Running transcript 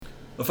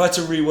I've had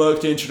to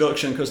rework the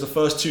introduction because the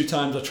first 2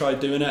 times I tried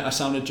doing it, I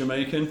sounded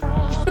Jamaican.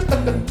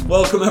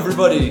 Welcome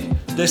everybody.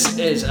 This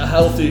is A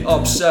Healthy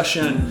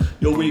Obsession,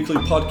 your weekly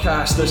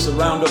podcast. This is the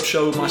Roundup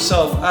show with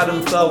myself,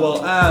 Adam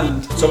Thelwell,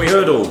 and Tommy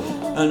Hurdle.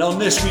 And on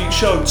this week's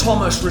show,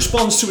 Thomas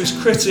responds to his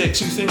critics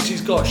who thinks he's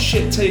got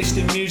shit taste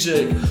in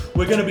music.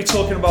 We're going to be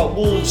talking about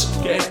Wolves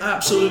getting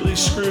absolutely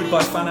screwed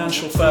by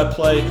financial fair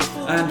play,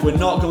 and we're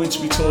not going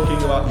to be talking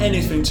about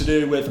anything to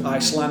do with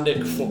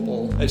Icelandic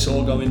football. It's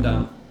all going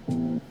down.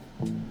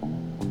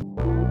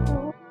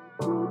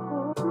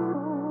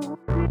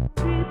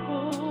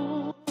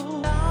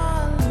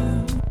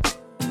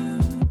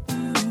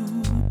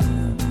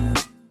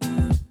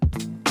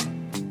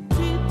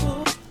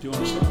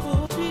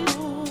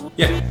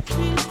 Yeah.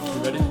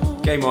 You ready?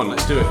 Game on,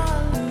 let's do it.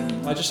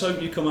 I just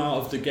hope you come out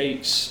of the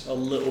gates a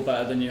little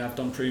better than you have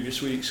done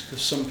previous weeks,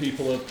 because some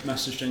people have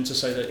messaged in to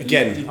say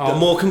that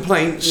more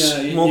complaints.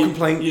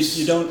 complaints.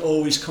 You don't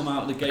always come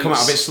out of the gates. Come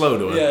out a bit slow,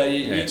 do I?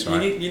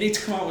 You need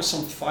to come out with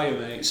some fire,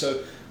 mate.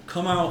 So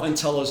come out and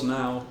tell us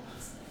now.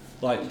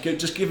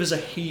 Just give us a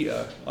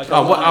heater.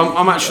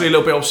 I'm actually a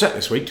little bit upset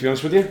this week, to be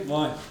honest with you.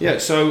 Why? Yeah,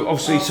 so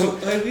obviously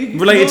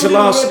related to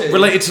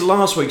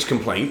last week's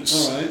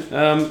complaints. All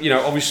right.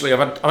 Obviously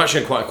I've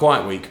actually had quite a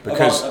quiet week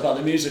because about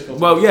the music.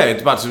 Well, yeah,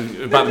 it's about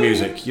the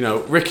music.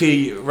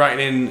 Ricky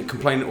writing in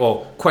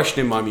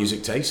questioning my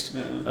music taste.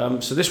 Yeah.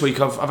 So this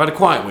week I've had a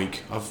quiet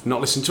week. I've not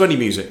listened to any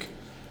music.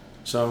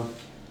 So.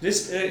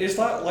 Is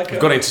that like I've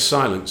got into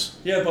silence.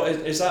 Yeah, but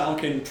is that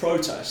like in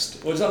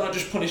protest, or is that not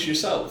just punish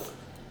yourself?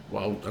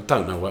 Well, I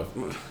don't know what.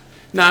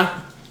 Nah.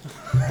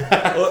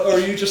 or are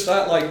you just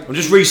that like? I'm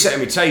just resetting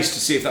my taste to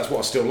see if that's what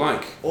I still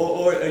like.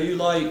 Or are you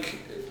like?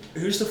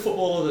 Who's the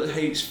footballer that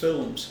hates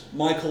films?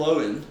 Michael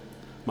Owen.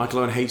 Michael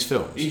Owen hates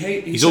films.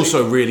 He's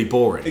also really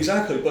boring.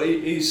 Exactly, but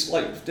he's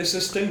like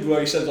this thing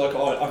where he says like,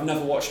 "Oh, I've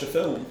never watched a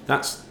film."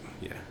 That's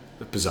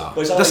bizarre.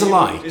 That's a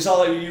lie. Is that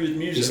like you with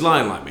music? He's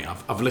lying like me.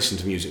 I've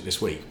listened to music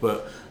this week,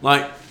 but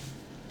like.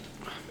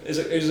 Is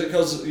it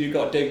because you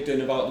got digged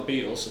in about the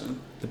Beatles and?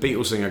 The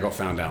Beatles thing I got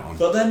found out on.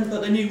 But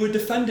then you were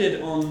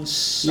defended on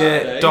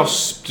Saturday. Yeah,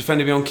 Doss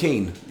defended me on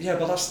Keane. Yeah,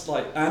 but that's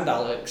like, and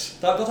Alex.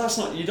 But that's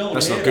not, you don't.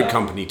 That's not good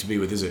company to be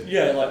with, is it?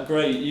 Yeah, like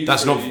great.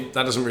 That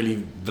doesn't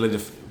really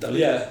validify.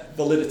 Yeah,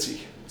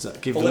 validity. Does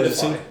that give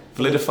validity?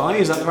 Validify?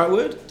 Is that the right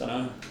word? Don't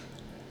know.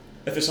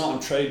 If it's not on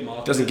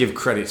trademark. Doesn't give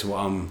credit to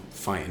what I'm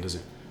fighting, does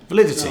it?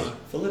 Validity. No,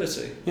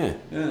 validity. Yeah.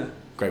 Yeah.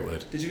 Great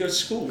word. Did you go to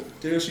school?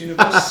 Did you go to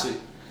university?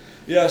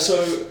 Yeah.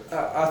 So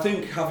I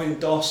think having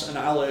Doss and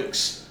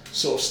Alex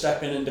sort of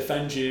step in and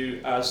defend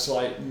you as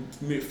like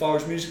far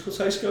as musical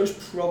taste goes,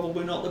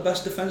 probably not the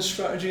best defence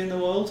strategy in the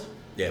world.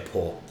 Yeah,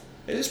 poor.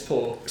 It is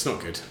poor. It's not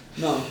good.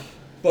 No,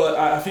 but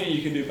I think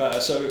you can do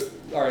better. So,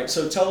 all right.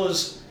 So tell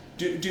us,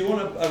 do you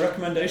want a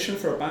recommendation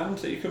for a band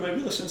that you could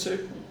maybe listen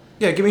to?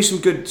 Yeah, give me some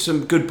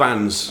good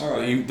bands. All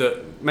right.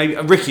 That maybe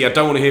Ricky, I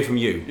don't want to hear from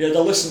you. Yeah,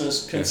 the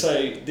listeners can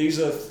say these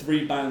are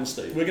 3 bands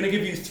that we're going to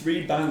give you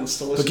 3 bands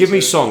to listen to. But give me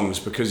songs,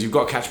 because you've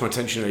got to catch my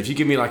attention. If you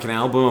give me like an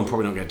album, I'm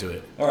probably not going to do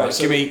it. All right.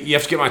 So you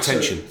have to get my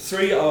attention.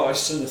 3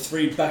 artists and the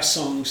 3 best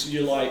songs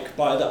you like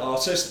by the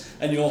artist,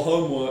 and your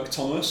homework,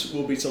 Thomas,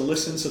 will be to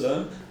listen to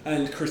them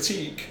and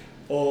critique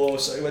or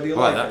say whether you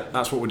like it.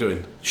 That's what we're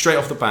doing. Straight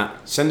off the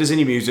bat, send us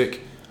any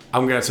music.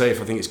 I'm going to tell you if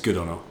I think it's good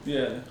or not.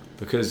 Yeah.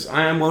 Because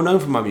I am well known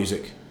for my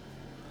music.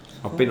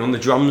 I've been on the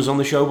drums on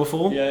the show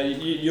before. Yeah,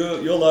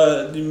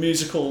 you're the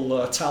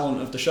musical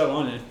talent of the show,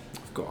 aren't you?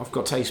 I've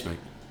got taste, mate.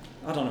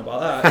 I don't know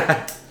about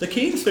that. The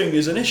Keane thing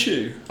is an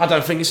issue. I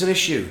don't think it's an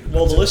issue.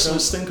 Well, the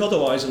listeners think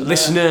otherwise. And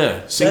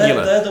listener,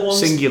 singular. They're the ones,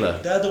 singular.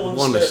 They're the ones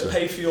One that listener.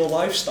 pay for your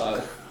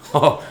lifestyle.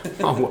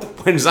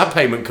 When's that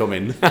payment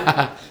coming?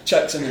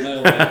 Checks in the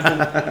mail.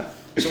 Right?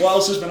 So what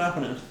else has been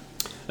happening?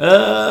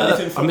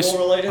 Anything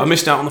football related? I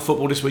missed out on the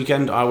football this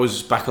weekend. I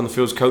was back on the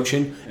fields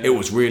coaching. Yeah. It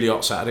was really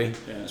hot Saturday.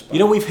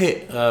 Yeah, we've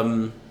hit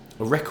a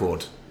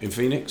record in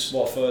Phoenix.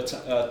 What, for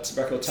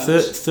record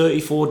temps?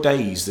 34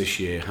 days this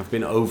year have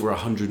been over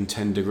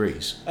 110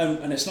 degrees.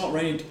 And it's not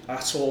rained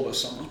at all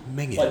this summer.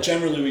 Minging. Like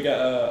generally we get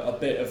a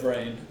bit of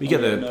rain. We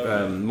get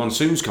the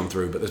monsoons come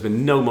through, but there's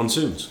been no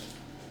monsoons.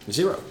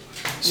 0.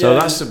 So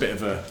that's a bit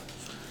of a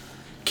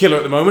killer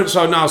at the moment.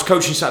 So now I was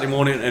coaching Saturday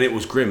morning and it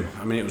was grim.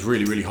 I mean, it was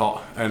really, really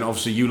hot. And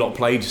obviously you lot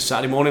played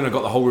Saturday morning. I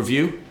got the whole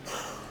review.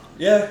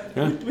 Yeah.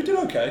 We did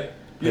okay.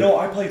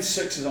 I played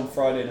 6s on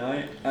Friday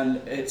night, and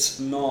it's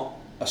not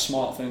a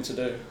smart thing to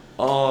do.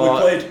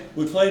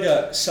 We played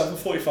at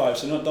 7:45,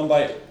 so not done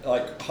by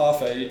like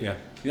 8:30. Yeah.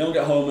 You don't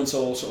get home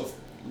until sort of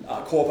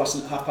at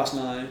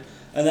 9:15,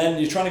 and then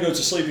you're trying to go to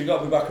sleep. You've got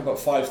to be back about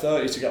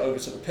 5:30 to get over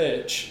to the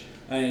pitch.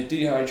 And you're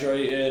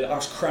dehydrated. I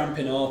was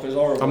cramping up. It was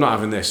horrible. I'm not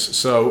having this.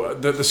 So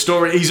the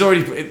story,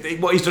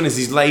 what he's done is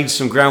he's laid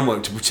some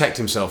groundwork to protect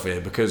himself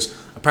here, because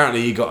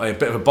apparently he got a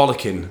bit of a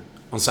bollocking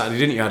on Saturday,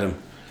 didn't you, Adam?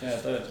 Yeah,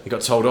 I did. He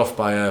got told off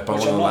by one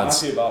of the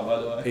lads. Which I'm not happy about,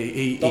 by the way.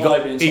 He don't got,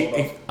 like being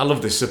told off. I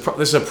love this.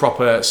 This is a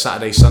proper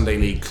Saturday Sunday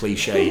league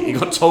cliche. He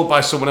got told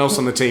by someone else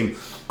on the team,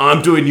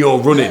 I'm doing your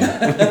running.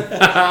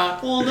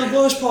 Well, the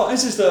worst part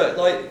is that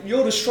like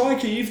you're the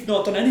striker, you've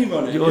not done any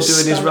running. You're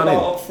doing his running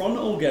up front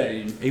all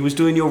game. He was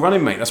doing your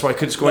running, mate. That's why he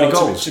couldn't score any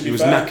goals. He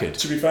was knackered.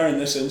 To be fair, in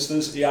this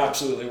instance, he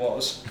absolutely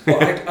was.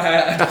 But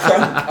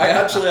I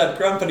actually had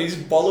cramp, and he's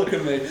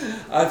bollocking me.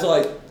 I was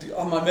like,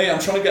 "Oh my mate, I'm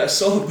trying to get a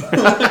sub.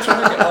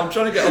 I'm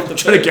trying to get off the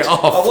pitch. Trying to get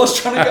off. I was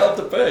trying to get off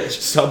the pitch.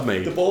 Sub me.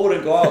 The ball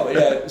wouldn't go out, but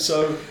yeah.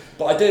 So,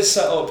 but I did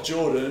set up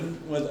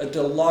Jordan with a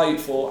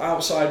delightful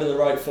outside of the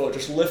right foot.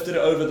 Just lifted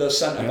it over the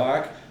centre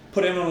back.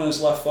 Put him on his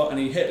left foot and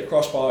he hit the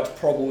crossbar. It's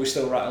probably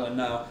still rattling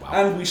now. Wow.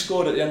 And we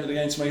scored at the end of the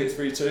game to make it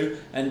 3-2.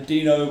 And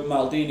Dino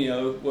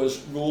Maldini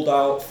was ruled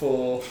out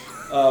for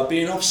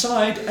being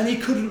offside, and he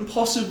couldn't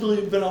possibly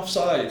have been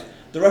offside.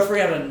 The referee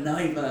had a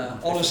nightmare,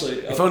 honestly.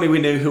 If only we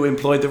knew who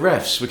employed the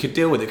refs, we could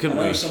deal with it, couldn't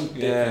we?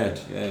 Yeah.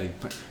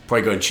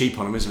 Probably going cheap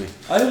on him, isn't he?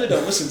 I really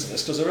don't listen to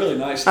this because they're really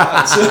nice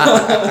lads.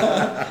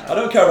 I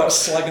don't care about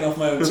slagging off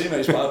my own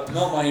teammates, but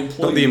not my employees.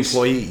 Not the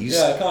employees.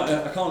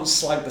 Yeah, I can't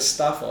slag the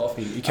staff off.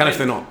 You can if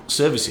they're not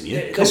servicing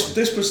you.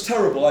 This was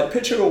terrible. Like,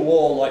 picture a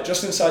wall, like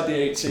just inside the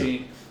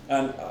 18,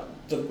 and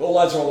the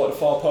lads are all at the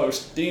far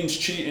post. Dean's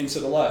cheating to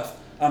the left.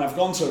 And I've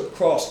gone to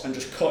cross and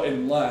just cut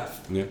him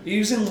left. Yeah. He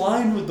was in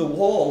line with the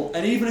wall,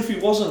 and even if he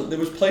wasn't, there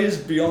was players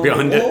beyond the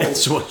wall. It,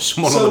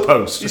 someone on the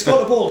post. He's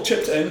got the ball,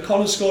 chipped it in,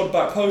 Connor scored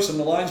back post, and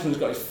the linesman's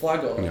got his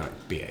flag on. Yeah,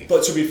 BA.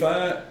 But to be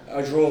fair,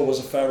 a draw was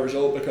a fair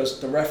result because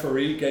the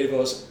referee gave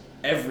us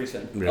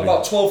everything. Really?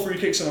 About 12 free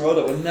kicks in a row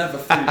that were never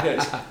free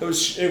kicks.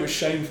 It was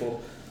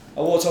shameful. I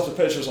walked off the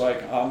pitch, I was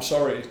like, I'm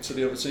sorry to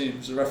the other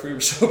teams. The referee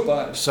was so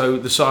bad. So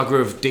the saga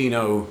of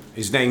Dino,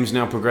 his name's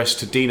now progressed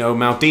to Dino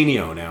Maldini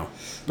now.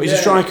 But he's a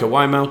striker.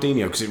 Why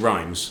Maldini? Because it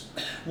rhymes.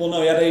 Well,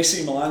 no, he had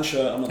AC Milan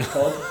shirt on the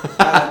pod,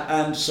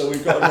 and so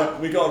we've got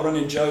a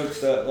running joke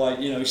that, like,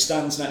 you know, he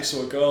stands next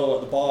to a girl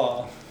at the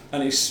bar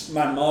and he's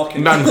man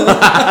marking. So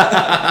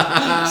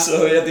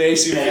he had the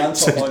AC Milan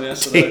top on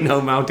yesterday.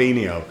 Dino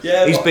Maldini.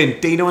 Yeah, he's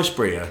been Dino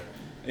Espria.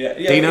 Yeah,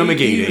 Dino McGeady.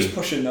 He was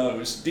pushing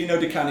those. Dino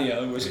Di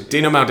Canio was.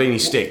 Dino Maldini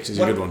sticks is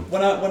a good one.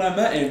 When I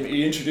met him,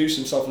 he introduced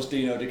himself as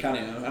Dino Di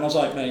Canio, and I was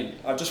like, mate,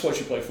 I just watched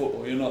you play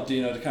football. You're not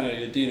Dino Di Canio.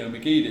 You're Dino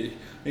McGeady.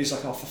 And he's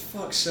like, oh, for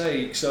fuck's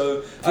sake.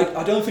 So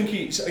I don't think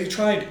he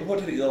tried. What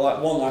did he like?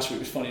 One last week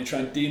was funny. He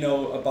tried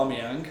Dino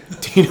Aubameyang.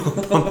 Dino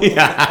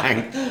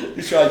Aubameyang.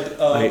 He tried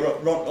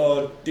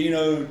Ronald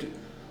Dino.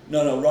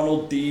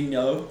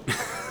 Ronaldinho.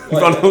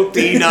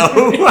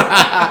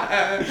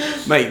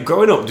 Mate,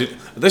 growing up,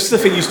 this is the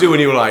thing you used to do when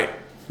you were like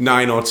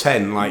 9 or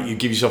 10, like you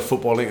give yourself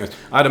football nicknames.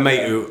 I had a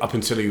mate who, up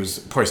until he was,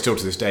 probably still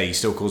to this day, he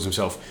still calls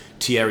himself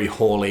Thierry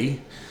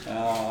Hawley.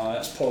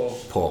 That's poor.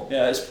 Poor.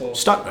 Yeah, it's poor.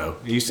 Stuck though.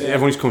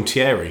 Everyone used to call him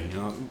Thierry. You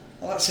know?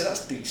 Well,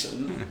 that's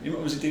decent.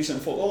 Was he decent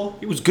in football?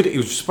 He was good. He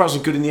was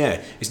surprisingly good in the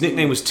air. His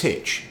nickname was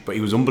Titch, but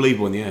he was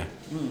unbelievable in the air.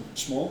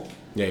 Small?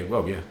 Yeah,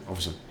 well, yeah,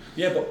 obviously.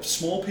 Yeah, but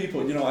small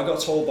people, you know, I got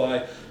told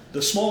by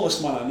the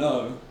smallest man I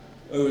know,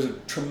 who was a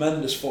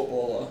tremendous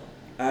footballer,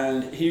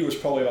 and he was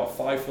probably about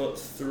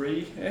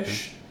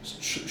 5'3"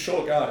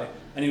 short guy,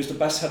 and he was the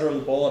best header of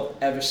the ball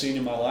I've ever seen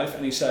in my life.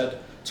 And he said,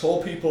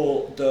 tall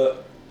people that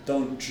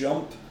don't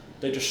jump,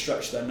 they just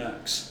stretch their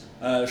necks.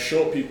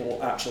 Short people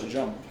actually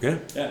jump. Yeah.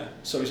 Yeah.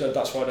 So he said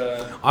that's why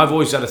I've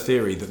always had a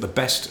theory that the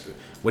best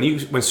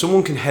when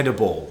someone can head a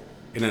ball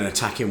in an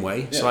attacking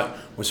way, so like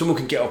when someone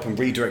can get up and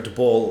redirect a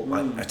ball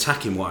like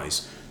attacking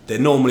wise, they're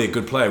normally a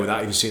good player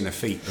without even seeing their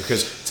feet,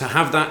 because to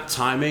have that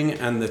timing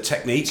and the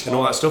technique and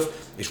all that stuff,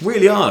 it's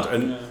really hard.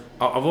 And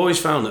I've always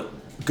found that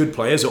good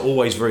players are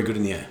always very good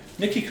in the air.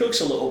 Nicky Cook's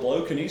a little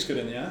bloke and he's good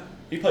in the air.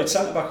 He played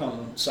centre back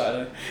on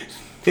Saturday.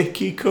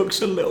 Nicky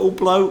Cook's a little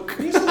bloke.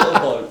 He's a little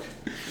bloke.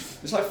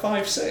 He's like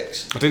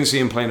 5'6". I didn't see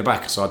him playing the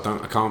back, so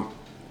I can't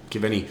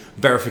give any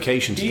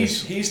verification to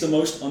this. He's the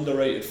most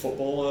underrated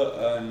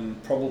footballer,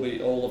 and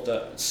probably all of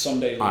the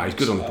Sunday leagues.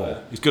 He's good on the ball.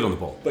 He's good on the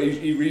ball. But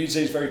he reads.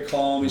 He's very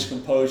calm. He's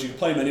composed. You can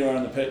play him anywhere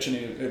on the pitch, and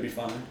he'll be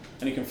fine.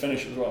 And he can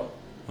finish as well.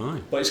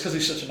 Right. But it's because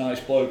he's such a nice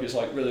bloke. He's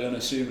like really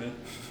unassuming.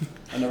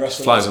 And the rest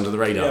of flies under the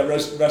radar. Yeah,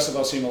 rest of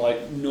our team are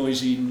like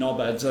noisy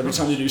knobheads. Every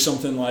time you do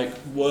something like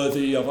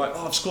worthy of like,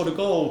 I've scored a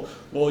goal.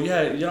 Well,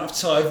 yeah, you don't have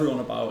to tell everyone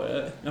about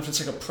it. You have to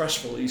take a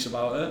press release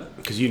about it.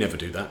 Because you never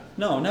do that.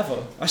 No,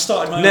 never. I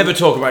started my never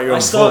talk about your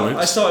own performance.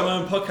 I started my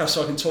own podcast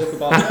so I can talk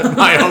about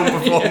my own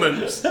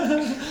performance.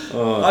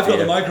 I've got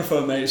the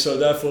microphone, mate, so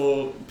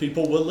therefore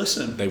people will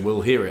listen. They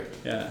will hear it.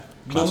 Yeah.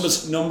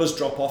 Numbers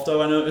drop off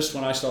though, I noticed,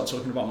 when I start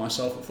talking about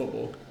myself at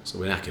football. So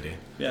we're knackered here.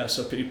 Yeah,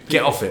 so people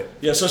get off it.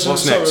 Yeah, so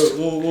what's next?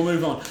 We'll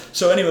move on.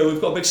 So anyway,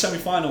 we've got a big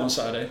semi-final on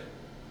Saturday.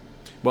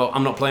 Well,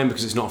 I'm not playing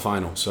because it's not a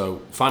final.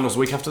 So finals the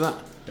week after that.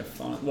 Yeah,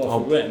 fine.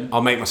 Well, if we win,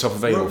 I'll make myself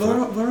available.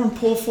 We're in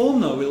poor form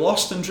though. We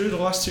lost and drew the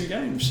last 2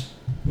 games.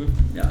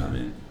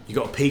 You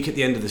got to peak at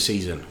the end of the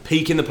season.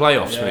 Peak in the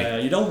playoffs, mate. Yeah,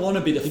 you don't want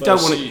to be the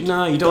first seed.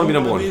 No, you don't want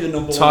to be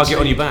number one. Target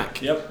on your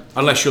back. Yep.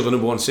 Unless you're the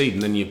number 1 seed,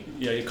 and then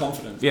you're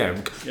confident.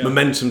 Yeah,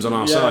 momentum's on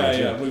our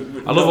side.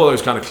 I love all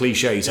those kind of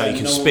cliches, how you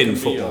can spin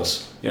football.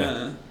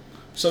 Yeah.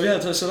 So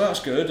that's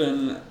good,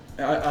 and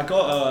I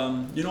got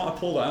you know what I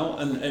pulled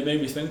out and it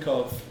made me think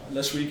of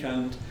this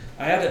weekend.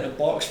 I had it in a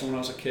box from when I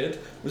was a kid.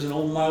 It was an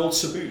old mild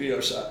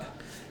Subbuteo set.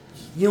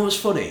 You know what's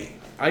funny?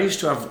 I used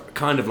to have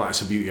kind of like a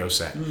Subbuteo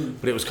set,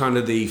 but it was kind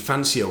of the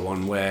fancier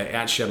one where it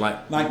actually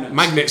had like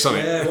magnets on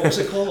it. Yeah, what was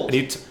it called?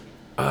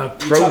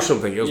 Pro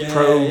something. It was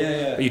Pro.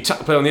 Yeah. You tap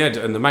the play on the edge,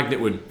 and the magnet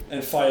would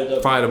fire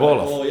the ball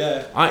off. Oh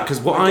yeah. Because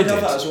what I did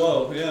have that as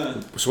well. Yeah.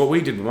 So what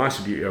we did with my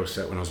Subbuteo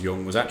set when I was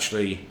young was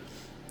actually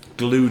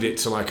glued it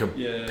to like a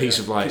piece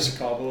of like piece of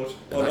cardboard.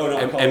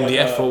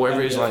 MDF or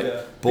whatever it is,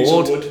 like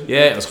board.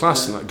 Yeah, it was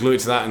class. And like glue it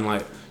to that and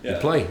like you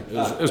play.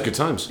 It was good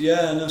times.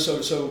 Yeah, no.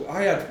 So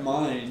I had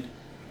mine,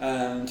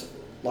 and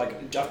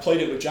like I've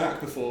played it with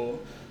Jack before,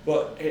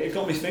 but it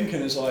got me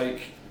thinking. Is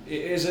like,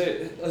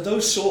 are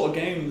those sort of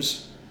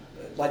games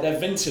like they're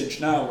vintage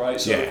now, right?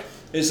 So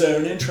is there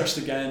an interest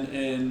again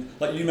in,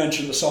 like you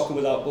mentioned, the Soccer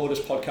Without Borders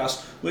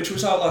podcast, which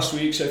was out last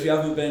week, so if you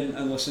haven't been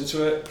and listened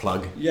to it,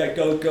 plug. Yeah,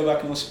 go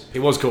back and listen. It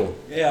was cool.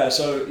 Yeah,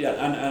 so and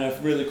a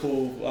really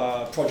cool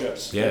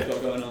projects they've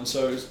got going on,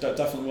 so it's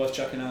definitely worth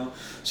checking out.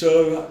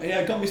 So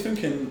it got me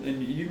thinking,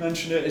 and you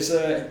mentioned it, is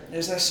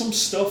there some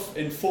stuff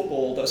in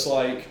football that's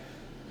like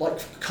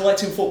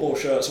collecting football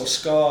shirts or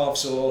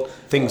scarves or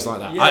things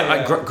like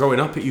that? Growing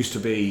up, it used to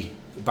be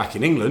back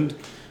in England.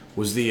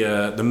 Was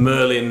the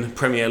Merlin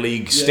Premier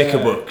League sticker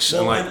books.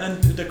 Well,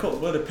 and they're called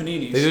the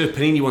Paninis. They do the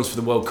Panini ones for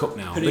the World Cup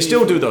now. They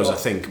still do those, I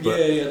think. But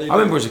I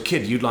remember as a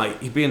kid, you'd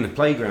be in the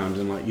playground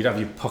and like you'd have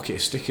your pocket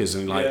of stickers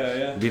and like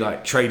you'd be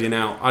like trading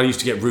out. I used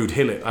to get Rude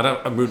Hillet.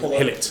 Rude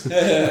Hillet.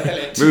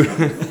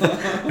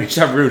 I used to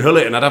have Rude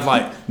Hullet and I'd have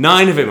like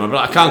 9 of him. I'd be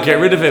like, I can't get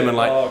rid of him. And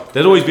like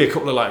there'd always be a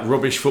couple of like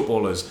rubbish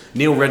footballers.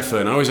 Neil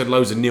Redfern. I always had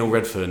loads of Neil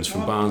Redferns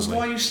from Barnsley.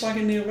 Why are you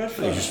slagging Neil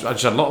Redfern? I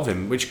just had a lot of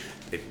him, which.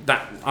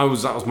 That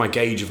was my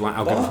gauge of like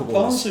how good football was.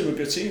 Barnsley were a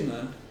good team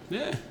then.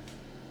 Yeah.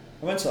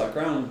 I went to that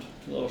ground,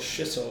 a little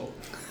shithole.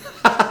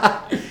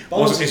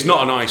 It's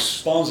not a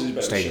nice Barnsley's a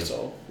bit stadium. of a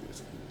shithole.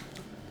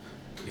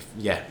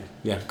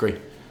 Yeah, agree.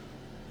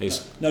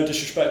 No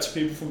disrespect to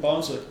people from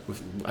Barnsley.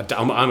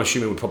 I'm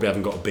assuming we probably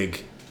haven't got a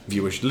big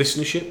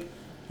listenership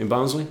in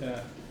Barnsley.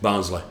 Yeah.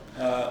 Barnsley.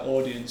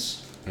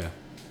 Audience. Yeah.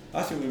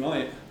 I think we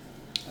might.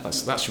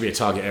 That should be a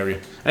target area.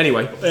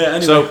 Anyway.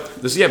 So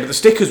but the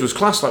stickers was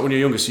class. Like when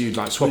you're younger, so you'd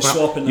like swap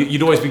out.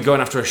 You'd always be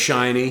going after a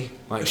shiny.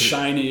 Like a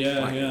shiny,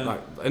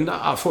 and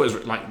I thought it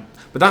was like.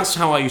 But that's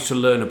how I used to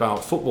learn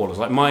about footballers.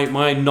 Like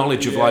my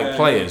knowledge of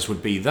players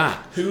would be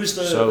that. Who's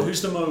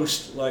the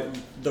most like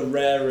the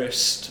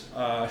rarest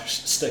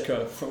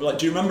sticker? Like,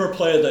 do you remember a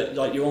player that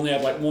like you only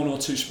had like 1 or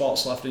 2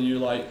 spots left, and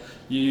you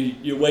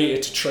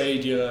waited to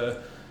trade your.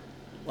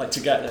 Like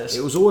to get this.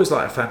 It was always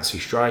like a fancy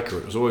striker.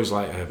 It was always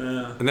like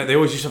and they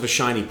always used to have a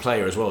shiny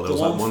player as well. There was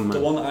like one man. The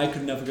one that I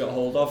could never get a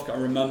hold of, I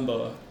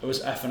remember, it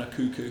was Efan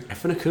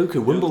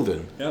Akuku.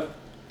 Wimbledon. Yep.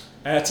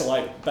 I had to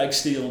like beg,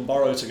 steal and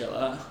borrow to get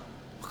that.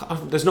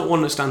 There's not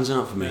one that stands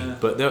out for me,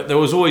 but there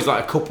was always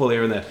like a couple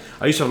here and there.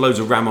 I used to have loads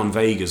of Ramon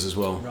Vegas as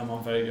well.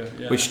 Ramon Vega,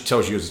 yeah. Which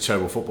tells you he was a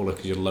terrible footballer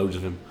because you had loads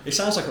of him. He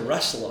sounds like a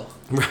wrestler.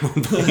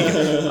 Ramon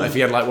Vega. Like if he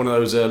had like one of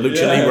those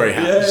Lucha Libre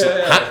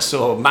hats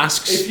or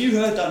masks. If you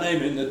heard that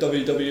name in the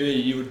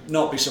WWE, you would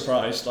not be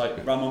surprised. Like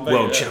Ramon Vega.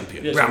 World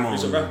champion. Ramon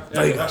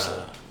Vega.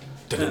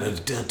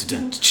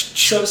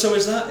 So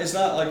is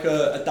that like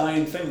a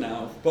dying thing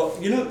now?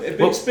 But you know,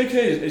 it's big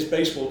here is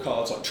baseball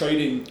cards, like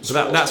trading. So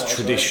that's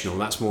traditional.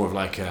 Right? That's more of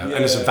like and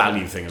it's a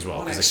value thing as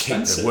well because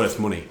they're worth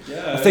money.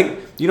 Yeah, I think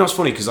you know it's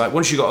funny because like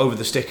once you got over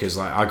the stickers,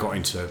 like I got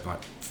into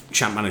like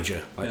Champ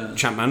Manager.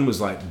 Champ Man was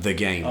like the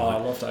game. Oh, I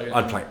love that game.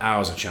 I'd play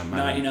hours of Champ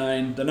Man.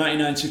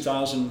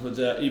 99-2000 with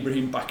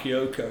Ibrahim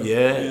Bakayoko.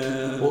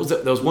 Yeah. What was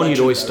that? There was one you'd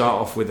always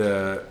start off with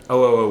a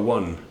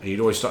 0001, and you'd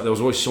always start. There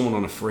was always someone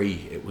on a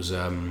free. It was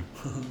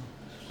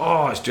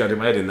it's dragging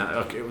my head in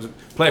that. It was a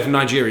player from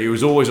Nigeria. He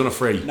was always on a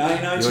free.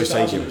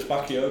 99-2000 was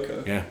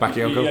Bakayoko. Yeah,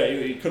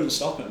 Bakayoko. He couldn't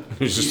stop him.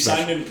 You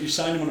signed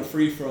him on a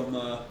free from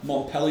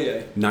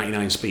Montpellier.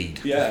 99 speed.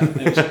 Yeah,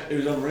 it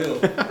was unreal.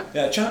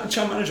 Yeah,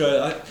 Champ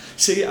Manager.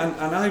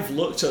 And I've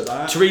looked at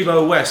that.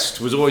 Taribo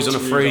West was always on a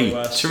free.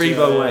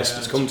 Taribo West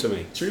has come to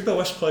me. Taribo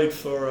West played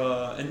for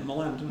Inter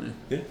Milan, didn't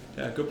he? Yeah.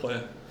 Yeah, good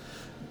player.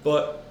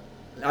 But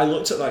I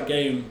looked at that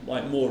game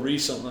like more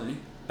recently,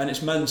 and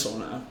it's mental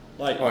now.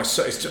 Like, I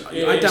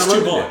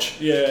downloaded too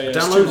much. It. I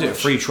downloaded it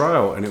free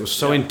trial, and it was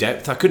so in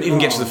depth. I couldn't even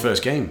get to the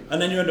first game.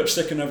 And then you end up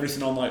sticking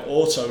everything on like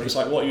auto, and it's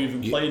like, what are you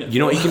even playing it? You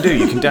know what you can do?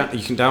 You can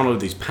download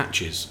these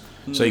patches.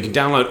 So you can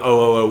download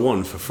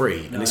 0001 for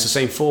free, and it's the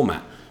same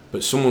format.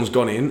 But someone's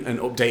gone in and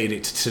updated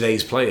it to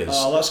today's players.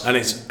 Oh, that's cool. And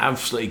it's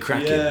absolutely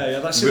cracking. Yeah,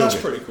 that's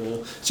pretty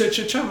cool. So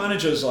Champ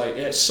Manager's like,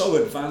 it's so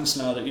advanced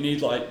now that you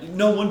need like,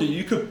 no wonder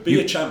you could be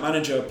a Champ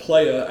Manager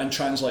player and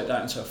translate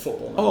that into a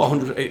football manager. Oh,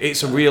 100.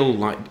 It's a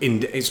real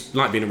it's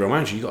like being a real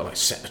manager. You got to like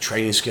set the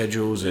training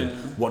schedules and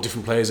what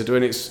different players are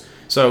doing.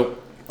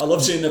 I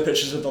love seeing the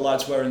pictures of the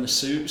lads wearing the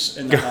suits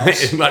in the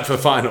house. Like for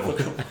final.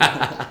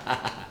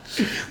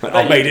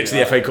 I made it to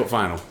the FA Cup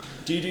final.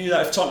 Do you do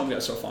that if Tottenham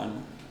gets to a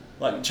final?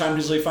 Like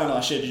Champions League final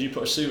last year, did you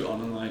put a suit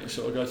on and like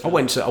sort of go through?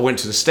 I went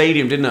to the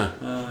stadium, didn't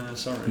I?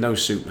 Sorry. No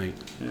suit, mate.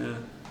 Yeah.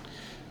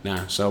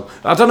 No, so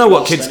I don't know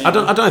what kids. I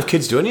don't know if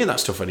kids do any of that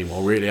stuff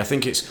anymore. Really, I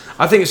think it's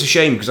a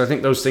shame because I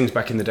think those things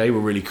back in the day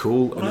were really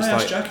cool. When I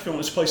asked Jack if he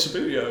wanted to play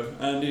Subbuteo,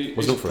 and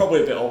he's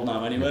probably a bit old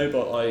now anyway,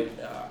 but like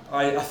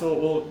I thought,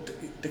 well,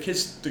 the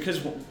kids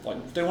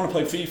like they want to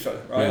play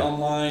FIFA right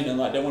online, and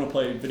like they want to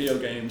play video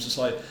games. It's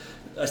like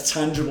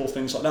tangible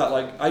things like that.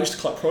 Like I used to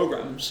collect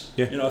programs.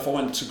 Yeah. You know, if I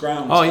went to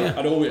grounds,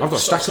 I'd always. I've got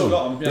stacks of them.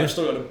 Got them. Yeah, I've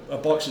still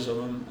got boxes of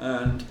them,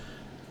 and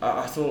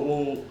I thought,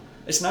 well,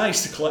 it's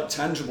nice to collect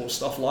tangible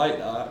stuff like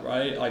that,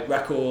 right? Like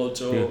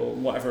records or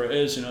whatever it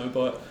is, you know.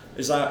 But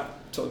is that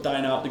sort of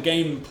dying out? The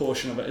game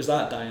portion of it, is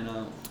that dying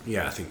out?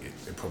 Yeah, I think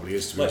it probably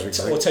is. Like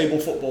or table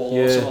football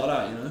or something like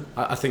that, you know.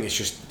 I think it's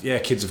just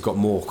kids have got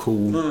more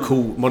cool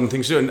modern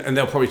things to do, and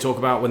they'll probably talk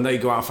about when they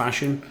go out of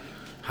fashion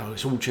how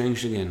it's all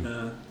changed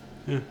again.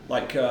 Yeah.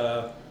 Like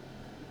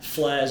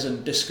flares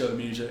and disco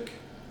music.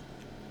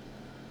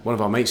 One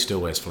of our mates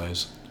still wears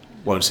flares.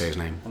 Won't say his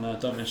name. Oh, no,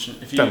 don't mention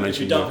it. If you don't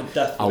have a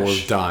death wish, I will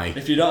die.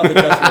 If you don't have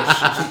a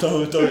death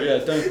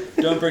wish,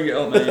 don't bring it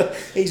up, mate.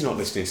 He's not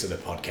listening to the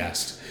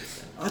podcast.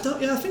 I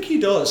think he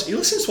does. He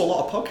listens to a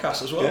lot of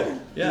podcasts as well.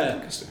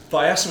 Yeah. But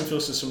I asked him if he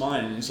listens to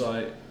mine, and he's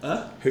like,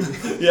 huh? Who?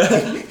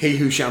 Yeah. He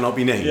who shall not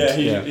be named.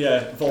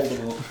 Yeah,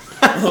 Voldemort.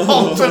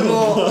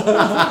 Voldemort.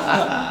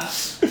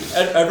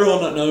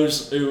 Everyone that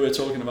knows who we're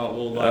talking about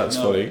will know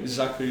funny.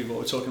 Exactly what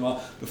we're talking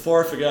about.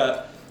 Before I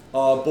forget,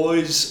 our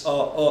boys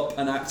are up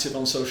and active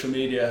on social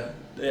media.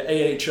 The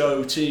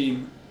AHO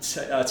team,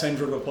 Thames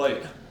River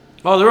Plate.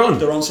 Oh,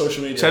 they're on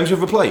social media. Thames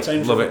River Plate.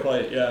 Thames River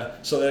Plate, yeah.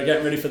 So they're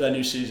getting ready for their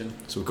new season.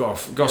 So we've got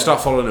to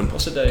start following them.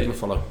 What's the date? Give them a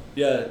follow.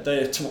 Yeah,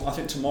 I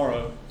think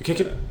tomorrow. You kick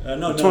it?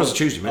 No, tomorrow's a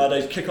Tuesday, mate.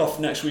 They kick off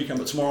next weekend,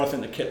 but tomorrow I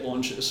think the kit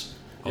launches.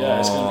 Yeah,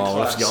 it's going to be class.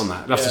 We'll have to get on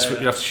that.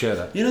 You'll have to share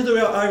that. You know, the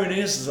real irony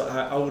is that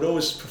I would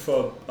always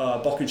prefer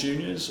Boca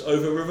Juniors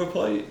over River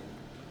Plate,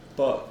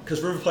 but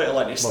because River Plate are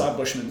like the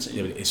establishment team.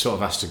 Yeah, but it sort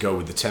of has to go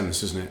with the Thames,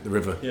 doesn't it? The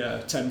river.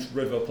 Yeah, Thames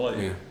River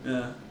Plate.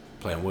 Yeah.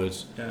 Play on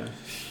words. Yeah.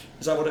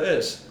 Is that what it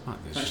is?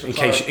 In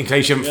case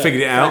you haven't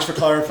figured it out. Thanks for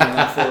clarifying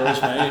that for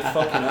us, mate.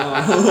 Fucking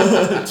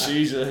hell.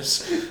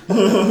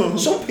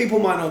 Jesus. Some people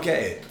might not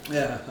get it.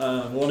 Yeah.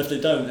 Well, if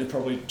they don't, they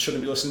probably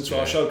shouldn't be listening to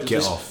our show.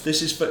 Because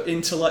this is for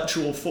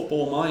intellectual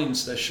football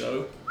minds, this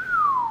show.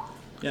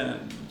 Yeah.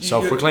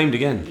 Self-proclaimed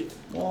again.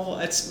 Well,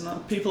 it's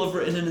not, people have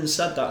written in and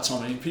said that,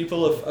 Tommy.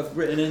 People have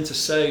written in to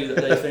say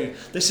that they think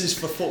this is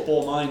for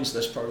football minds,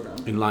 this programme.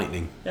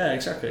 Enlightening. Yeah,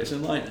 exactly. It's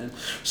enlightening.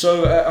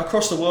 So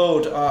across the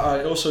world,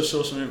 I also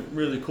saw something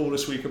really cool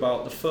this week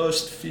about the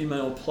first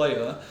female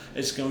player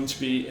is going to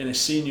be in a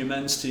senior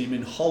men's team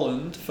in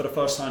Holland for the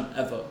first time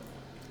ever.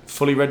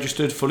 Fully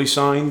registered, fully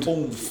signed,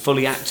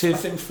 fully active. I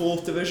think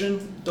 4th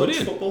division Dutch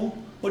football.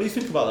 What do you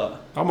think about that?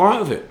 I'm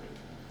alright with it.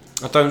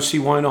 I don't see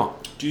why not.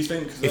 Do you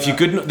think that... If you're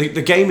good,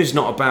 the game is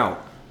not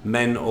about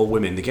men or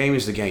women. The game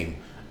is the game,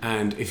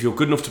 and if you're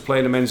good enough to play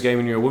in a men's game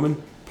and you're a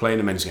woman, play in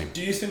a men's game.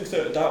 Do you think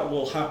that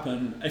will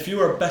happen if you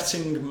are a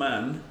betting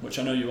man, which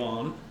I know you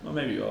aren't, or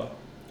maybe you are?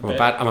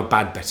 I'm a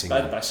bad betting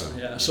man.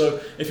 Yeah. So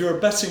if you're a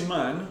betting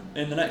man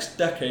in the next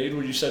decade,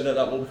 would you say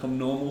that will become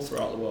normal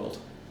throughout the world?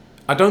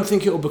 I don't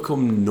think it will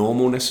become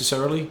normal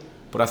necessarily,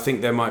 but I think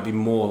there might be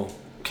more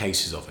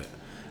cases of it.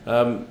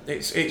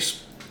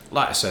 It's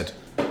like I said.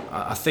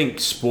 I think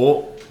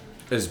sport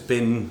has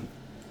been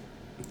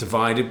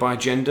divided by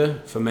gender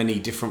for many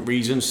different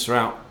reasons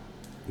throughout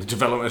the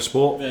development of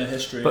sport. Yeah,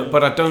 history.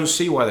 But I don't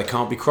see why there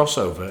can't be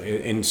crossover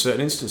in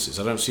certain instances.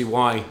 I don't see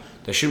why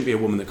there shouldn't be a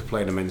woman that could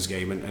play in a men's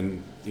game,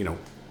 and you know,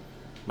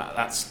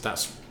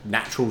 that's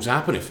natural to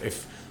happen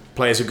if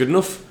players are good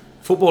enough.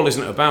 Football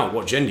isn't about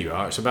what gender you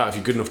are; it's about if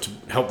you're good enough to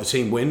help the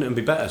team win and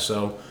be better.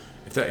 So.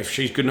 If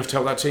she's good enough to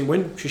help that team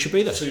win, she should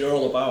be there. So you're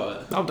all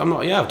about it? I'm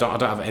not. Yeah, I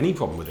don't have any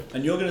problem with it.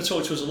 And you're going to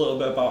talk to us a little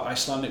bit about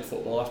Icelandic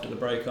football after the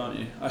break, aren't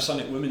you?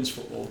 Icelandic women's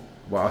football.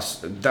 Well,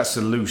 that's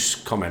a loose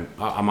comment.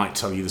 I might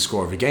tell you the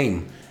score of a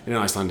game in an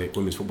Icelandic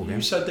women's football game.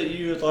 You said that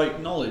you had like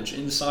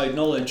inside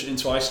knowledge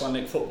into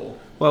Icelandic football.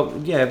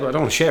 Well, yeah, but I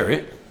don't want to share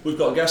it. We've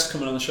got a guest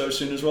coming on the show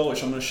soon as well,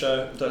 which I'm going to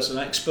share. That's an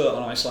expert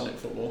on Icelandic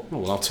football. Oh,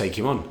 well, I'll take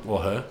him on,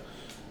 or her.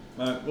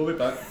 Right, we'll be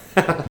back.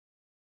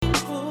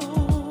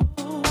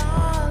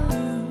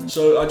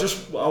 So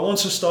I want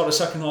to start the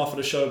second half of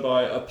the show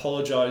by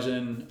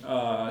apologising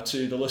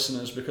to the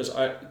listeners because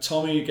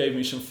Tommy gave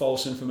me some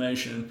false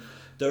information.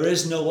 There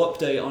is no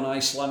update on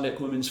Icelandic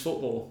women's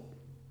football.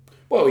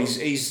 Well,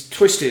 he's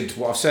twisted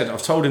what I've said.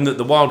 I've told him that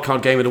the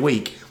wildcard game of the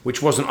week,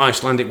 which was an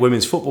Icelandic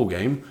women's football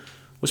game,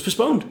 was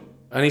postponed.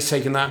 And he's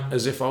taken that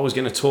as if I was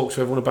going to talk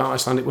to everyone about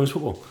Icelandic women's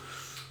football.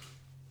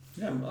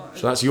 Yeah,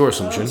 so that's your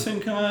assumption. I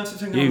think I'm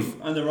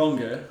in the wrong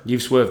here.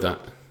 You've swerved that.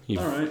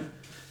 All right.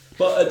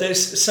 But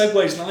this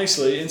segues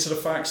nicely into the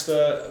fact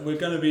that we're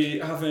going to be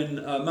having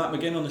Matt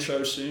McGinn on the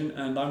show soon,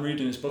 and I'm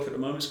reading his book at the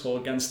moment. It's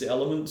called Against the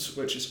Elements,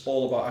 which is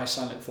all about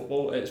Icelandic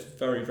football. It's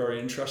very, very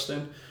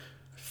interesting.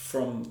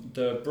 from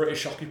the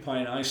British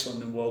occupying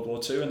Iceland in World War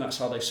II, and that's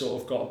how they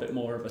sort of got a bit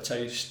more of a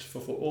taste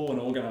for football and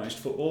organised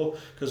football.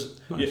 Because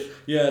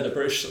the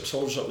British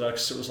soldiers up there,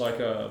 because it was like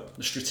a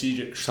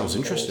strategic. Sounds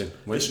interesting.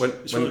 When really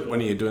cool.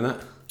 When are you doing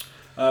that?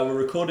 We're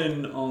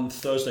recording on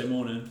Thursday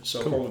morning, so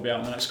it'll probably be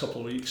out in the next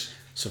couple of weeks.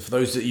 So for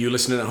those that you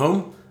listening at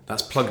home,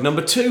 that's plug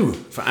number 2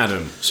 for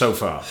Adam so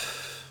far.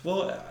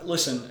 Well,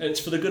 listen, it's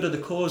for the good of the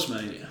cause,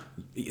 mate.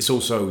 It's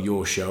also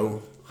your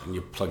show, and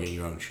you're plugging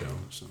your own show.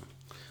 So.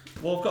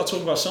 Well, I've got to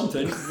talk about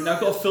something.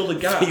 I've got to fill the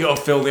gap. You got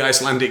to fill the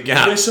Icelandic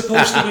gap. We're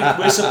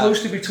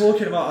supposed to be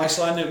talking about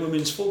Icelandic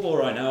women's football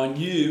right now, and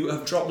you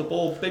have dropped the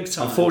ball big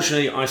time.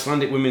 Unfortunately,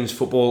 Icelandic women's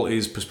football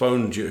is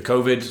postponed due to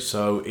COVID,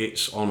 so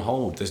it's on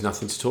hold. There's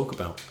nothing to talk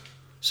about.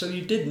 So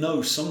you did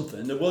know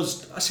something. I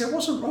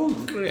wasn't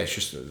wrong. Yeah, it's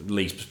just the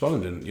league's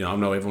postponed, and I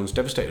know everyone's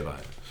devastated about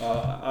it.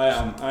 I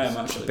am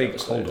actually big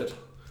devastated.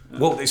 Yeah.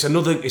 Well, it's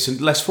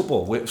less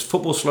football.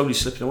 Football's slowly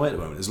slipping away at the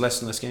moment. There's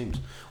less and less games.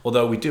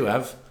 Although we do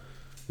have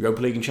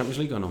Europa League and Champions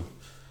League going on.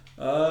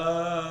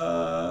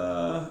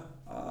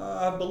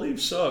 I believe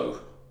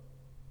so.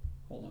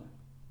 Hold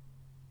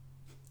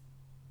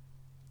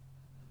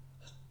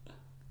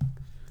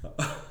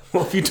on.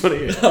 What have you done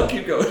here? I'll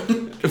keep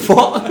going.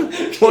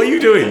 What are you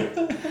doing?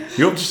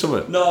 You up to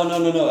something? No.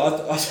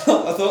 I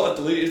thought I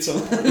deleted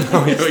something.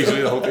 Oh, you thought you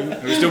deleted the whole thing?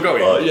 Are we still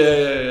going? Oh,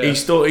 yeah.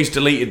 He's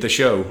deleted the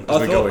show as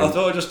we're going. I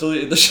thought I just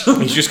deleted the show.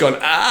 He's just gone,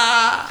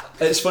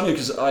 It's funny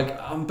because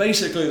I'm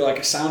basically like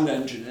a sound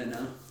engineer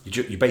now.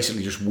 You're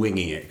basically just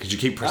winging it because you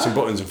keep pressing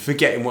buttons and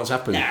forgetting what's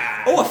happened.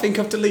 I think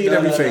I've deleted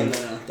everything.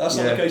 No. That's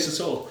not the case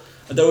at all.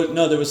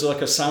 There was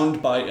like a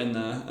sound bite in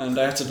there, and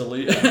I had to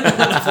delete it.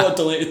 I thought I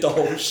deleted the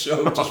whole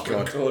show, just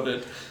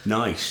recorded.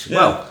 Nice. Yeah.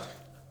 Well,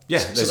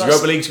 there's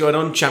Europa League's going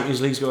on, Champions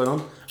League's going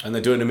on, and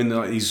they're doing them in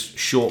these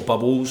short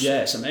bubbles.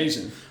 Yeah, it's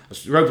amazing.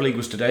 Europa League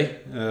was today.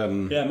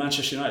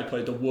 Manchester United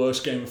played the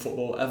worst game of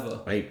football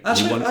ever. Right.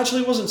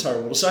 Actually, it wasn't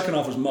terrible. The second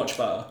half was much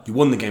better. You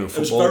won the game of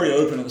football. It was very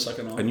open in the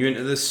second half. And you're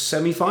into the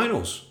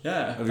semi-finals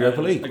of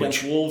Europa League.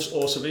 Against Wolves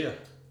or Sevilla.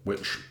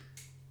 Which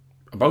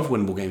are both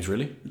winnable games,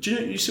 really. Do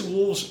you see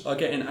Wolves are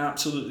getting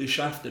absolutely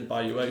shafted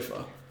by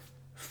UEFA?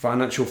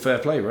 Financial fair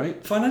play,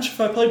 right? Financial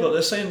fair play, but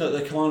they're saying that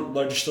they can't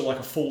register like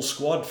a full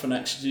squad for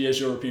next year's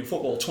European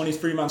football.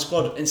 23-man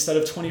squad instead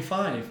of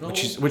 25.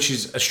 Which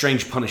is a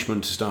strange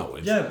punishment to start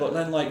with. Yeah, but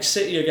then like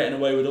City are getting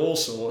away with all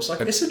sorts.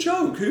 Like it's a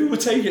joke. Who would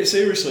take it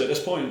seriously at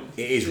this point?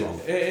 It is wrong.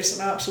 It's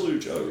an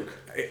absolute joke.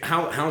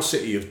 How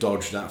City have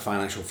dodged that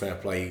financial fair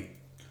play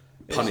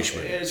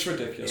punishment. It's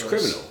ridiculous. It's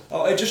criminal.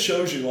 Oh, it just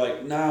shows you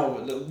like now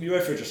the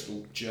UEFA are just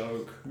a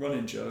joke,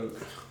 running joke.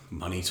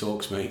 Money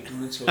talks, mate.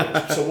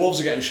 So Wolves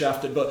are getting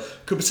shafted, but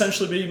could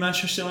potentially be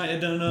Manchester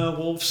United in a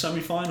Wolves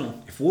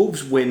semi-final. If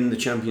Wolves win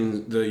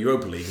the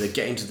Europa League, they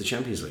get into the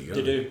Champions League.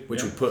 They do,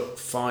 which would put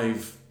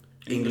 5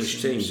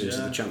 English teams into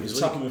the Champions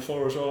League. It's happened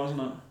before as well,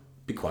 hasn't it?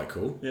 Be quite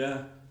cool.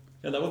 Yeah,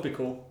 that would be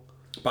cool.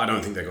 But I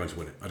don't think they're going to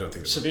win it. I don't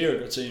think Sevilla are a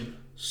good team.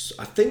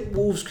 I think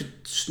Wolves could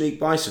sneak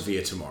by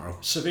Sevilla tomorrow.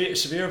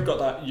 Sevilla have got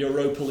that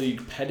Europa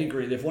League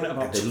pedigree. They've won it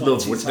about 20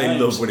 times. They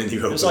love winning the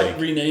Europa League. It's like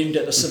renamed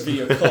it the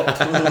Sevilla Cup.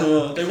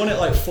 They won it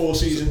like 4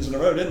 seasons in a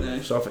row, didn't they?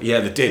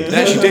 They did.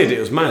 They actually did. It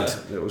was mad.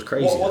 Yeah. It was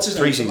crazy. What's his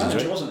name? 3 seasons,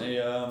 manager, right? Wasn't he?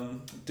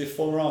 The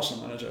former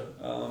Arsenal manager.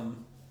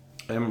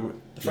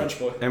 The French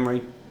boy.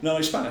 Emery. No,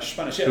 he's Spanish.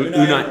 Yeah,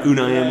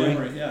 Unai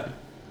Emery. Yeah.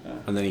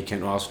 And then he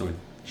came to Arsenal and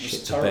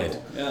shit the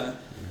bed. Yeah.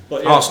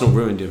 But Arsenal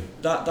ruined him.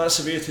 That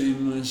Sevilla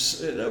team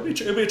it'll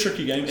be a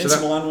tricky game. Inter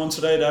Milan won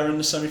today. They're in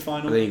the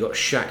semi-final. And then you got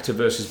Shakhtar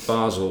versus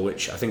Basel,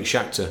 which I think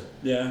Shakhtar.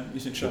 Yeah,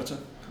 you think Shakhtar?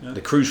 Yeah. They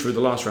cruised through the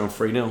last round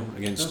 3-0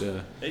 against.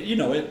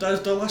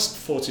 The last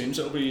 4 teams.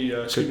 It'll be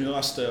the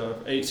last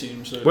 8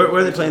 teams. Where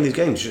are they playing these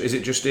games? Is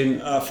it just in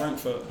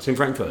Frankfurt? It's in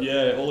Frankfurt.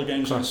 Yeah, all the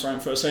games are in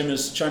Frankfurt. Same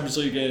as Champions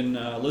League in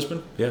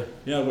Lisbon. Yeah.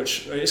 Yeah,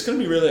 which it's going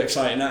to be really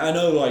exciting. I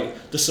know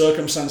like the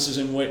circumstances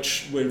in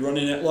which we're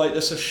running it like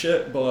this are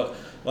shit, but.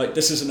 Like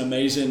this is an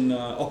amazing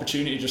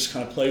opportunity to just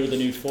kind of play with a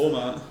new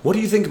format. What do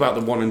you think about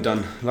the one and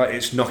done? Like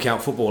it's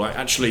knockout football. Like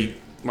actually,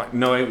 like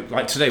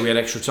today we had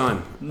extra time,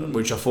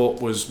 which I thought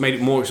made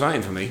it more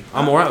exciting for me.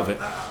 I'm more out of it.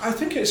 I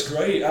think it's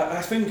great.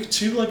 I think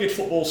 2-legged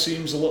football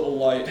seems a little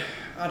like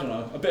I don't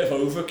know, a bit of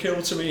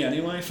overkill to me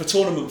anyway for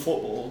tournament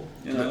football.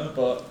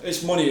 But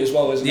it's money as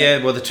well, isn't it?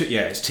 Yeah, well, it's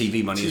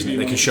TV money, isn't it?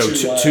 They can show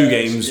two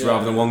games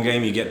rather than one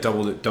game. You get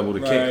double the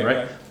kick,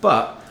 right?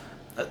 But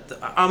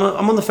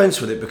I'm on the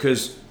fence with it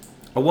because.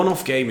 A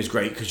one-off game is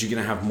great because you're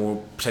going to have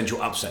more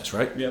potential upsets,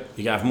 right? Yep.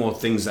 You're going to have more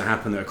things that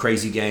happen that are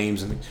crazy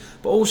games and things.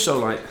 But also,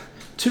 like,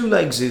 2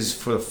 legs is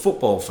for a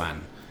football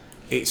fan.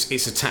 It's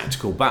a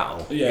tactical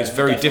battle. Yeah, it's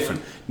very definitely.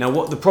 different. Now,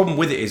 what the problem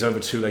with it is over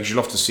 2 legs, you'll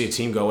often see a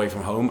team go away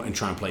from home and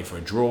try and play for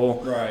a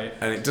draw. Right.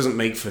 And it doesn't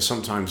make for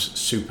sometimes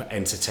super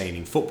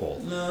entertaining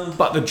football. No.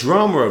 But the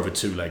drama over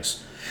 2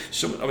 legs.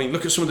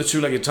 Look at some of the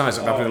 2-legged ties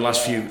that have happened in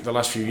the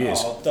last few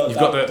years. You've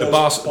got the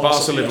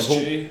Barca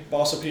Liverpool.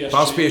 Barca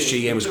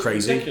PSG game was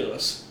crazy.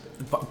 Ridiculous.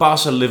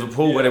 Barca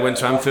Liverpool, where they went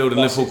to Anfield and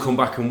Liverpool come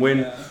back and win.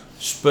 Yeah.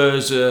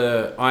 Spurs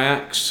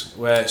Ajax,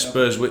 where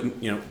Spurs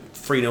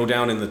 3-0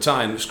 down in the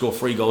tie and score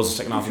 3 goals in the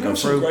second half and go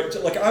through.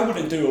 Like, I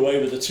wouldn't do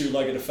away with the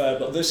two-legged affair,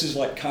 but this is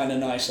like kind of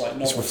nice, like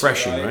novelty, it's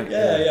refreshing, right?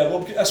 Yeah.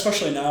 Well,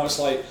 especially now, it's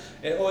like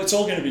it's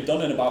all going to be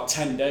done in about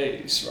 10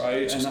 days, right?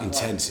 It's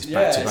intense.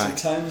 Like, it's back to back.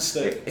 It's intense.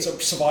 It's a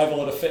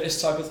survival of the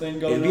fittest type of thing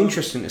going on. It'd be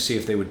interesting to see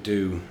if they would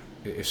do,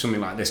 if something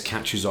like this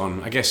catches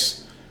on. I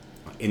guess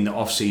in the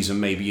off season,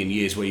 maybe in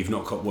years where you've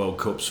not got World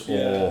Cups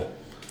or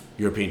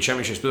European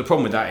Championships. But the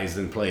problem with that is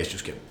then players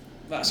just get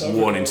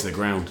worn into the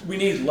ground. We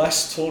need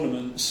less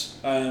tournaments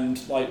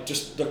and like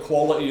just the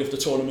quality of the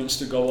tournaments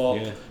to go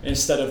up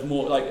instead of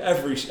more. Like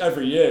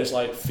every year is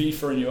like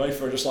FIFA and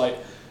UEFA are just like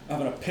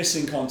having a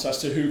pissing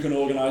contest to who can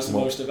organise the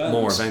most events.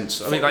 More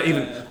events. I mean, like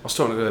even I was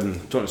talking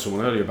to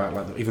someone earlier about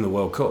like even the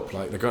World Cup.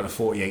 Like they're going to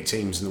 48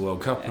 teams in the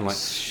World Cup, and like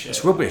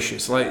it's rubbish.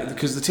 It's like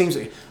because the teams.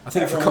 I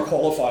think everyone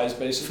qualifies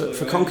basically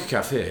for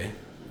CONCACAF here.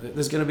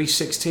 There's going to be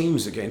 6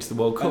 teams that get into the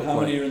World Cup. And how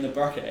many are in the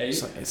bracket?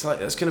 8. It's like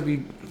that's going to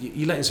be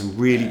you're letting some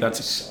really bad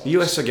teams. The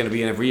US are going to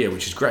be in every year,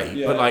 which is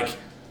great. But like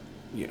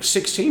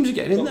 6 teams are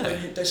getting in there.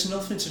 There's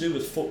nothing to do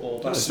with football.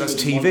 That's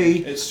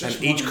TV,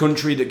 and each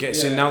country that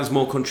gets in now. There's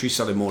more countries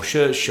selling more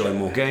shirts, showing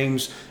more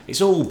games.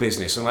 It's all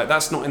business, and like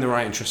that's not in the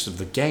right interest of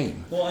the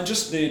game. Well, and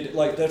just they're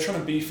trying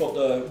to beef up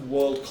the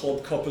World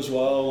Club Cup as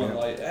well, and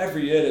like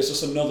every year there's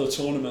just another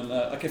tournament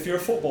that, like, if you're a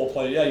football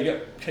player, you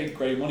get paid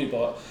great money,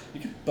 but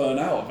you can burn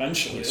out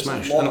eventually. It's a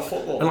lot of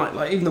football. And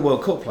like even the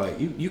World Cup, like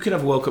you could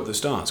have a World Cup that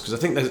starts because I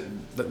think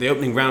that the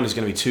opening round is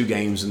going to be 2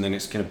 games, and then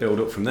it's going to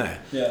build up from there.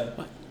 Yeah,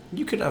 like,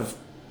 you could have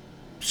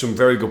some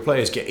very good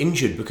players get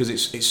injured because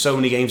it's so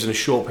many games in a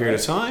short period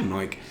of time.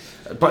 Like,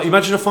 but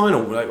imagine a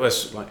final like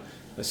let's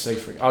say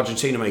for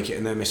Argentina make it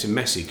and they're missing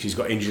Messi because he's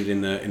got injured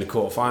in the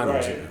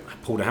quarterfinals,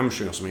 pulled a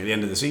hamstring or something at the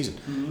end of the season.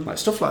 Like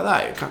stuff like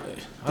that.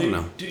 I don't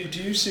know. Do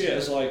you see it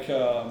as like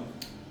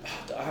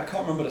I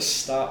can't remember the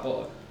stat,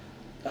 but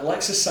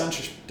Alexis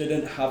Sanchez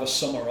didn't have a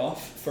summer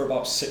off for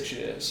about 6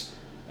 years.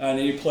 And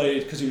he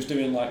played because he was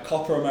doing like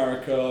Copa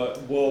America,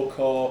 World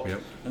Cup,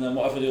 and then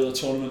whatever the other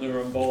tournament they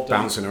were involved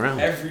bouncing in.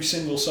 Around every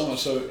single summer.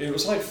 So it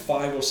was like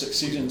 5 or 6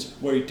 seasons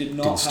where he did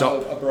not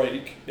have a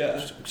break. Yeah,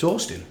 it's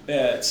exhausting.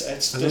 Yeah, it's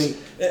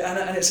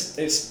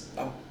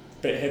a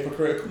bit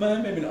hypocritical,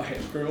 maybe not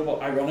hypocritical,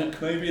 but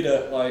ironic maybe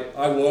that like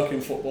I work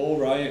in football,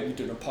 right? We're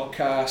doing a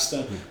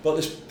podcast, but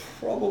there's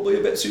probably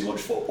a bit too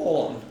much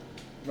football on.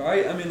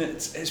 Right, I mean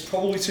it's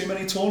probably too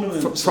many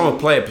tournaments. From a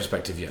player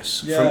perspective,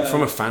 yes.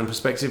 From a fan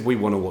perspective, we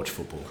want to watch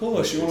football. Of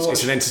course, you want to watch.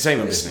 It's an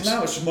entertainment business.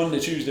 Now it's just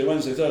Monday, Tuesday,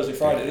 Wednesday, Thursday,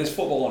 Friday. There's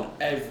football on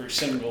every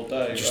single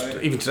day.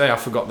 Right? Even today, I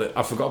forgot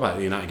about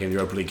the United game, the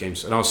Europa League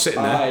games, and I was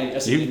sitting there.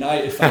 As a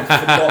United fan,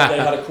 forgot they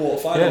had a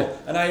quarter final,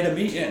 and I had a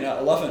meeting at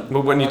 11.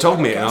 Well, when you told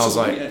me it, and I was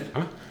like,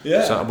 huh?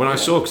 Yeah. So when I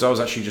saw, because I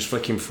was actually just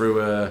flicking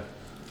through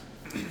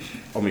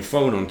on my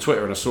phone on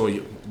Twitter, and I saw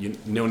you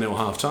 0-0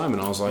 half time,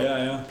 and I was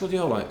like, bloody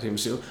hell, like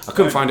I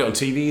couldn't find it on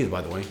TV either,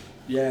 by the way.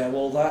 Yeah,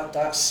 well, that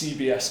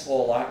CBS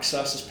All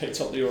Access has picked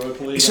up the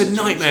Europa League. It's a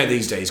nightmare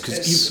these days because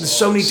there's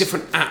so many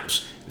different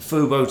apps.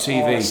 Fubo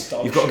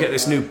TV, you've got to get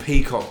this new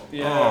Peacock.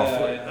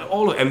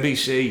 All at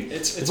NBC.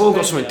 They've all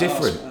got something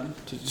different.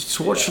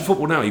 To watch the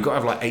football now, you've got to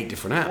have like 8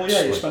 different apps. Well,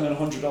 yeah, you're spending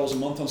 $100 a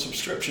month on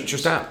subscriptions.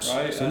 Just apps.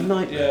 Right? It's a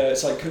nightmare. Yeah,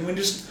 it's like, can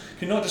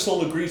you not just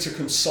all agree to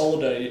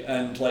consolidate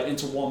and like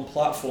into one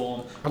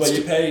platform where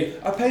you pay?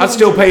 I'd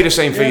still pay the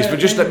same fees, but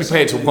just let me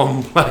pay it to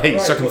one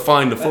place so I can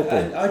find the football.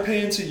 And I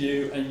pay into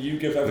you, and you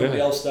give everybody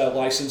else their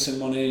licensing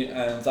money,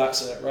 and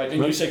that's it, right?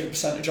 And you take a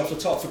percentage off the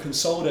top for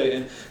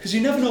consolidating, because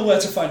you never know where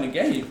to find a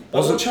game.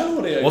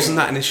 Wasn't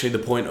that initially the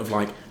point of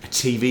like a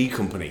TV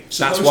company?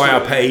 That's why I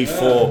pay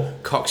for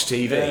Cox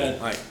TV.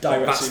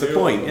 That's the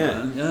point.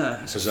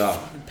 Yeah. It's bizarre.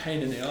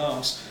 Pain in the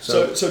arse.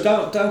 So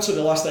down to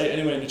the last 8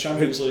 anyway in the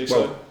Champions League.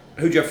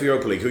 Who do you have for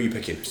Europa League? Who are you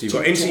picking? So you've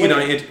got Inter,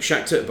 United,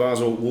 Shakhtar,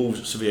 Basel,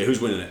 Wolves, Sevilla. Who's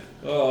winning it?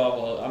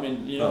 Oh, well, I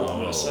mean, you know what I'm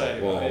going to say,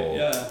 right?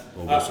 Yeah.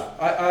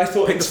 I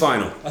thought pick the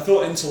final. I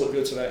thought Inter looked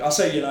good today. I'll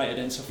say United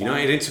Inter final.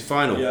 United Inter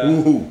final. Yeah.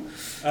 Ooh.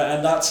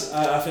 And that's,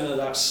 I think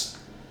that's.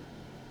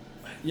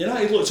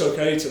 United looked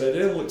okay today. They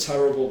didn't look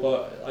terrible,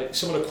 but like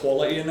some of the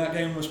quality in that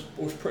game was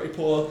pretty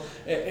poor.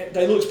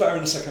 They looked better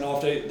in the second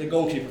half. The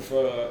goalkeeper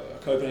for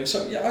Copenhagen.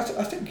 So yeah,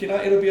 I think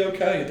United will be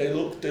okay.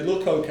 They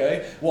look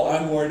okay. What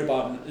I'm worried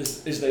about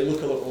is they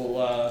look a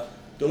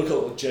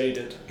little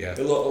jaded. Yeah.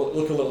 They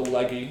look a little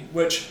leggy,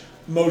 which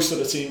most of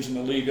the teams in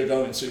the league are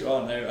going to,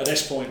 aren't they? At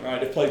this point, right?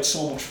 They've played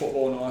so much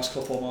football in the last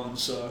couple of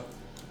months. So.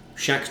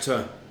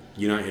 Shakhtar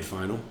United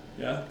final.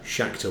 Yeah.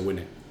 Shakhtar win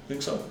it.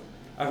 Think so?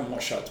 I haven't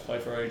watched Shakhtar play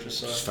for ages,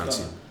 so just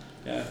fancy.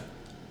 Yeah.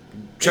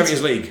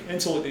 Champions League.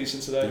 Inter look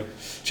decent today.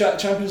 Yeah.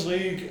 Champions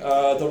League.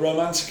 The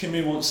romantic in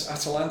me wants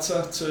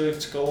Atalanta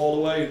to go all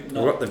the way.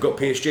 They've got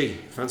PSG.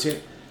 Fancy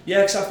it?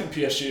 Yeah, because I think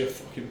PSG are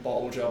fucking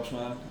bottle jobs,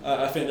 man.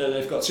 I think that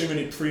they've got too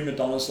many prima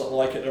donnas that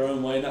like it their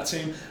own way in that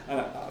team.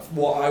 And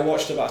what I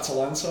watched of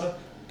Atalanta,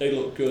 they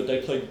look good.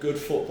 They play good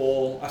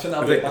football. I think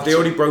have they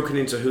already broken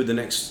into who the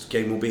next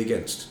game will be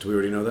against? Do we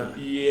already know that?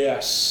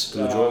 Yes.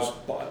 The draws?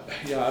 But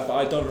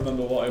I don't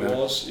remember what it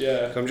was.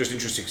 Yeah. So I'm just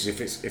interested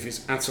because if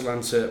it's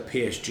Atalanta,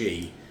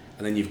 PSG,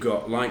 and then you've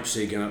got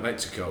Leipzig and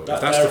Atletico.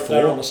 If that's the four,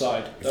 they're on the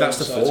side. If that's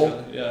the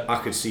four, yeah. I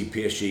could see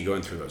PSG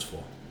going through those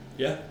four.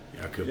 Yeah.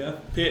 Yeah, I could. Yeah.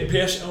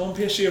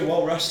 PSG are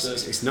well rested.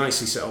 It's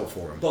nicely set up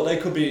for them. But they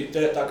could be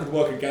that could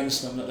work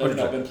against them that they've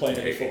not been playing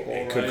any football.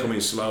 It could come in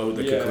slow.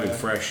 They could come in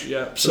fresh.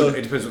 Yeah. So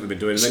it depends what they've been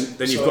doing. And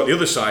then you've got the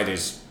other side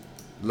is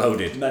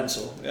loaded.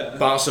 Mental. Yeah.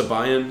 Barca,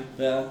 Bayern.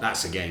 Yeah.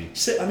 That's a game.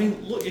 I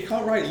mean, look, you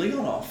can't write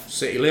Leon off.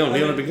 City, Leon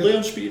would be good.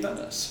 Leon should beat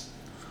Venice.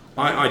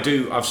 I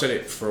do. I've said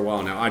it for a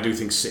while now. I do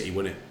think City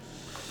win it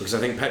because I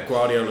think Pep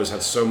Guardiola's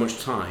had so much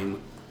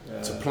time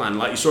to plan.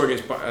 Like you saw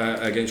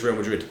against Real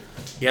Madrid,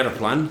 he had a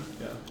plan,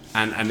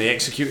 and they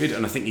executed.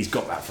 And I think he's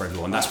got that for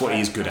everyone. That's what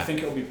he's good at. I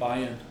think it'll be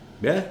Bayern.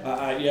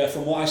 Yeah. Yeah.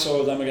 From what I saw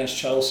of them against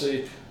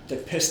Chelsea, they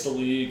pissed the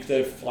league.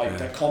 They're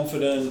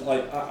confident.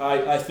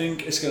 I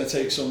think it's going to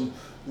take some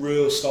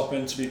real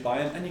stopping to beat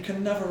Bayern, and you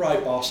can never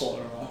write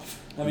Barcelona off.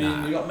 I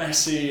mean, you got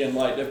Messi and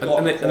they've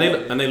got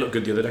and they look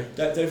good the other day.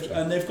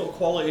 They've got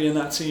quality in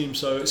that team,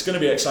 so it's going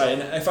to be exciting.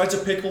 If I had to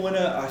pick a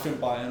winner, I think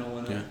Bayern will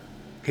win it. Yeah.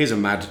 Here's a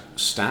mad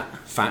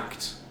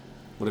fact,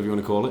 whatever you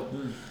want to call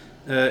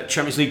it.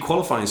 Champions League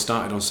qualifying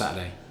started on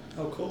Saturday.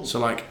 Oh, cool.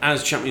 So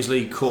as Champions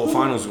League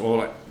quarterfinals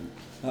or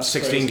That's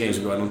 16 games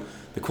crazy, were going on,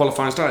 the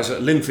qualifying started. So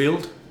at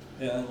Linfield,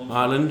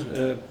 Ireland,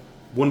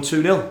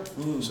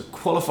 1-2-0. So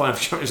qualifying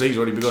for Champions League's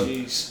already begun.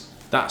 Jeez.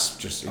 That's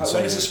just insane.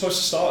 When is it supposed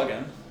to start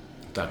again?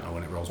 Don't know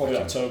when it rolls Probably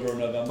back October or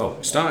November. Oh,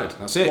 it started.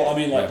 That's it. Well, I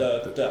mean,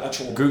 the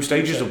actual group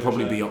stages will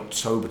probably be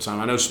October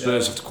time. I know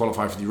Spurs have to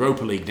qualify for the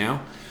Europa League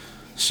now,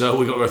 so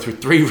we've got to go through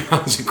 3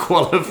 rounds of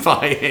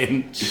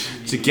qualifying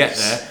to get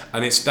there,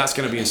 and that's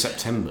going to be in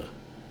September.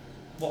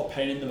 What a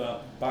pain in the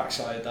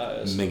backside that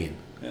is. Minging.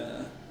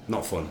 Yeah.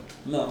 Not fun.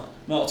 No,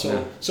 not at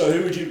all. No. So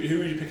who would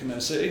you picking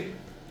then? City?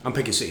 I'm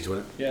picking City to win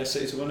it. Yeah,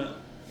 City to win it.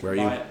 Where are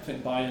you? I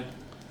think Bayern.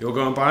 You're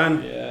going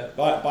Bayern? Yeah,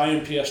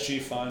 Bayern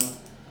PSG final.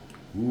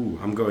 Ooh,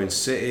 I'm going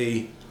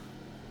City.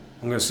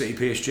 I'm going City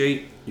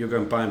PSG. You're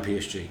going Bayern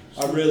PSG.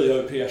 I really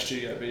hope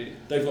PSG get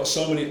beat. They've got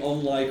so many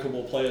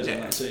unlikable players on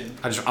that team.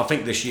 I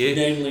think this year,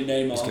 namely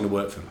Neymar, it's going to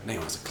work for him.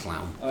 Neymar's a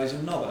clown. He's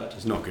not bad.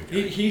 He's not good.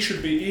 He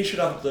should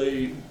have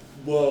the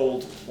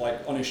world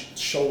on his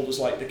shoulders,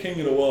 like the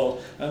king of the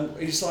world, and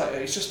he's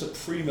just a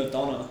prima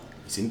donna.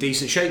 He's in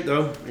decent shape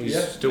though. He's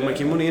still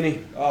making money, isn't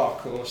he? Oh, of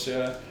course,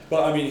 yeah.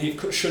 But I mean,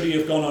 should he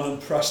have gone on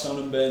and pressed on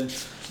and been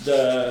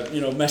the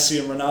Messi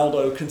and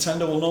Ronaldo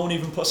contender? Well, no one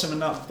even puts him in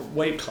that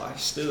weight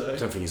class, do they? I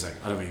don't think he's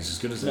as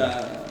good as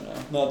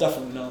them. No,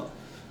 definitely not.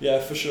 Yeah,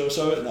 for sure.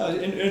 So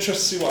interesting to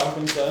see what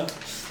happens there,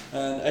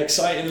 and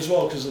exciting as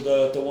well because of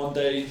the one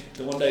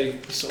day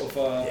sort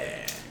of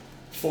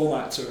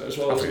format to it as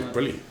well. I think it's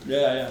brilliant.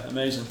 Yeah,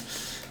 amazing.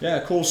 Yeah,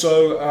 cool.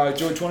 So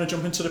do you want to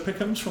jump into the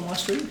pick'ems from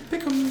last week?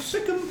 Pick'ems.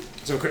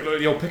 So a quick look at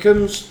the old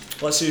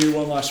pick'ems. Let's see who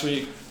won last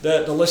week.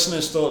 The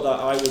listeners thought that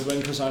I would win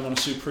because I'm on a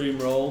supreme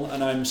roll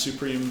and I'm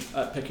supreme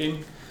at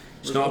picking.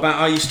 It's not about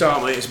how you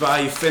start, mate. It's about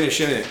how you finish,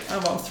 isn't it?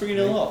 I'm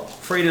 3-0 up.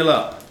 3-0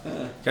 up.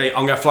 Yeah. Okay,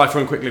 I'm going to fly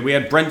through them quickly. We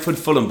had Brentford,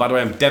 Fulham. By the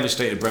way, I'm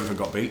devastated Brentford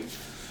got beat.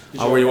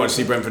 I really want to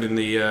see Brentford in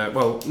the...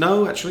 well,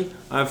 no, actually.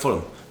 I have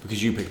Fulham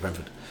because you picked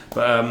Brentford.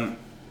 But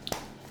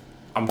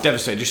I'm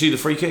devastated. Did you see the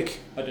free kick?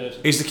 I did.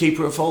 Is the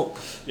keeper at fault?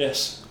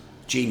 Yes.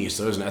 Genius,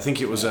 though, isn't it? I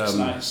think it was... That's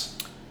nice.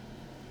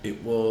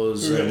 It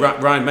was...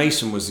 Ryan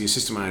Mason was the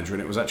assistant manager,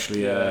 and it was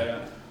actually... I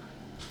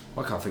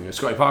can't think of it.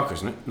 Scotty Parker,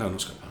 isn't it? No, not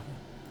Scotty Parker.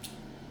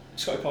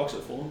 Scotty Parker's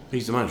at Fulham.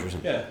 He's the manager,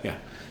 isn't he? Yeah.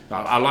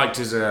 I liked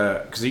his...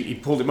 Because he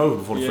pulled him over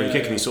before the free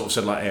kick, and he sort of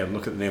said, hey,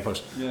 look at the near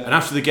post. Yeah. And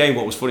after the game,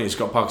 what was funny is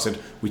Scott Parker said,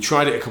 we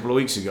tried it a couple of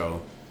weeks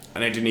ago,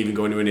 and it didn't even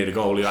go anywhere near the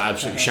goal. He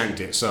absolutely shanked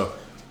it. So...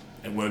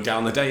 it worked out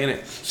on the day,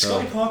 innit?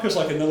 Scotty Parker's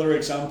like another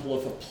example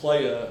of a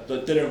player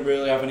that didn't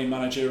really have any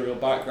managerial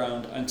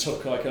background and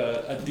took like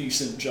a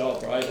decent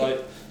job, right?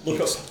 Like, look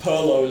at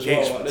Pirlo as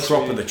well. It's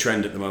proper the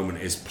trend at the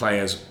moment is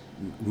players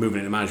moving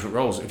into management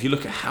roles. If you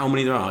look at how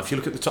many there are, if you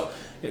look at the top...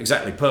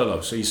 Exactly,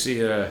 Pirlo. So you see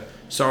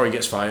Sarri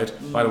gets fired.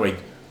 By the way,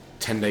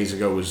 10 days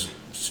ago was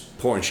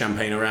pouring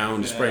champagne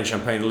around, spraying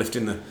champagne and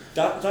lifting the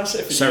that's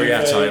it for Serie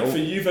A title. For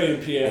Juve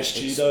and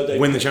PSG, though, they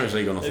win the Champions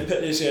League or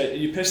nothing.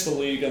 You piss the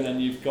league and then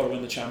you've got to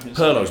win the Champions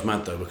League. Pirlo's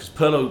mad though because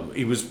Pirlo,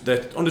 he was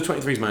the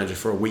under-23s manager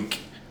for a week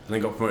and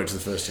then got promoted to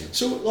the first team.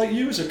 So, like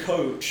you as a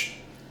coach,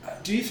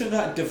 do you think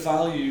that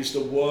devalues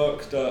the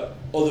work that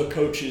other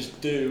coaches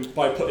do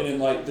by putting in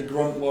like the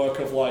grunt work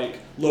of like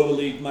lower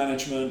league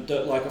management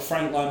that like a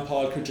Frank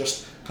Lampard could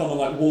just come and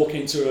like walk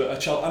into a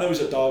Chelsea? I know he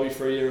was at Derby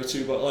for a year or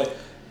two, but like,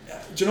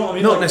 do you know what I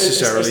mean? Not like,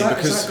 necessarily, because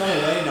because is that gone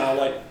away now?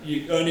 Like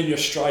you earning your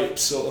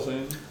stripes, sort of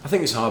thing. I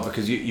think it's hard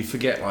because you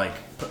forget like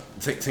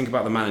think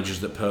about the managers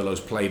that Pirlo's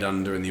played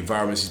under and the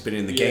environments he's been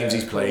in, the games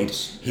he's played.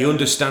 He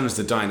understands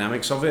the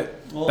dynamics of it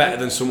better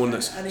than someone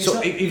that's. And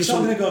he's not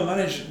going to go and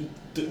manage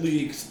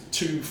League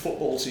Two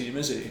football team,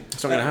 is he?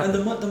 It's not going to happen.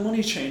 And the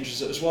money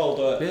changes it as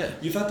well. Yeah.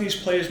 You've had these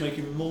players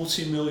making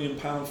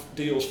multi-million-pound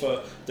deals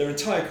for their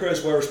entire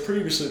careers, whereas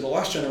previously the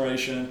last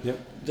generation,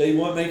 they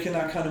weren't making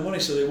that kind of money,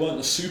 so they weren't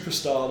the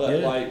superstar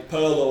that like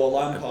Pirlo or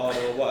Lampard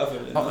or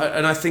whatever. You know?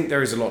 And I think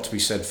there is a lot to be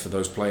said for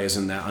those players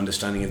and their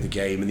understanding of the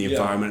game and the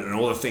environment and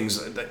all the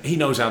things that he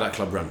knows how that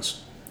club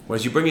runs.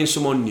 Whereas you bring in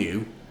someone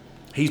new,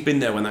 he's been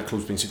there when that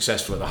club's been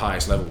successful at the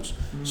highest levels.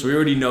 So he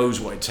already knows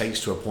what it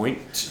takes to a point.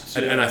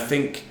 And I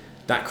think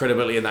that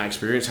credibility and that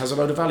experience has a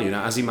lot of value.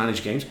 Now, as he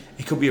managed games,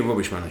 he could be a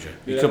rubbish manager.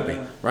 He could be,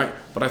 right?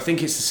 But I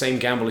think it's the same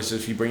gamble as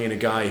if you bring in a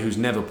guy who's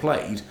never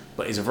played,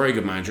 but is a very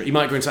good manager. He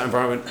might go into that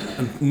environment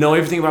and know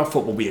everything about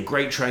football, be a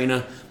great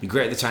trainer, be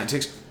great at the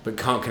tactics, but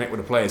can't connect with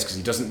the players because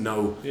he doesn't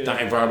know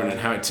that environment and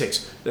how it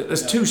ticks.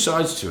 There's two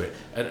sides to it.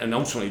 And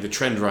ultimately, the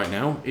trend right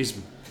now is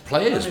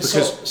players,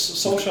 because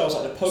Solskjaer's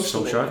like the poster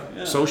boy.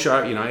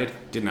 Solskjaer at United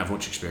didn't have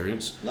much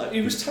experience. No,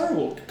 he was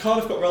terrible.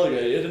 Cardiff got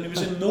relegated and he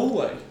was in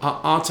Norway.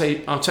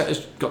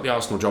 Arteta's got the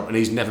Arsenal job and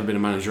he's never been a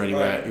manager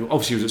anywhere. Right.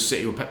 Obviously he was at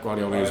City with Pep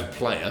Guardiola, he was a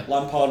player.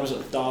 Lampard was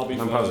at Derby.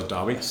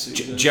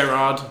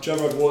 Gerrard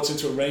walked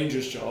into a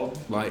Rangers job.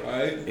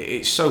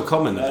 It's so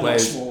common that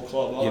players, a small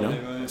club,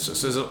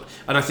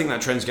 and I think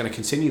that trend's going to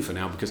continue for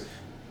now because,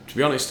 to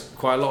be honest,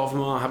 quite a lot of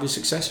them are having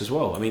success as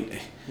well. I mean,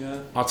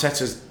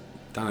 Arteta's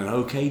done an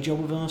okay job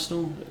with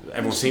Arsenal.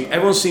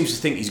 Everyone seems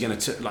to think he's going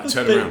to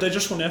turn around. They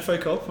just won the FA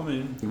Cup. I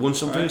mean, he won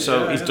something, he's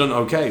done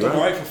okay. Done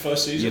right for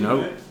first season.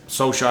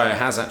 Solskjaer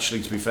has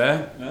actually, to be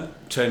fair,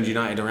 turned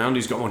United around.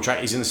 He's got them on track.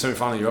 He's in the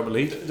semi-final of the Europa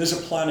League. There's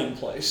a plan in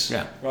place.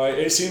 Yeah. Right.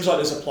 It seems like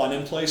there's a plan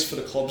in place for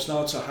the clubs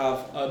now to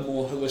have a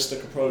more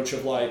holistic approach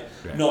of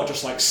not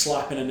just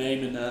slapping a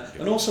name in there,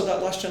 and also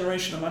that last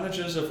generation of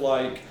managers of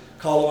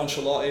Carlo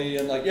Ancelotti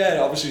and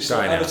obviously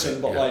still Everton,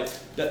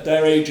 but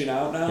they're aging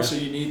out now, so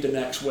you need the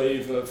next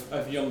wave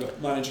of younger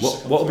managers.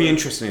 What will be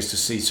interesting is to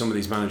see some of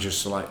these managers.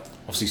 So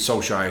obviously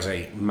Solskjaer is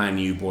a Man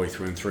U boy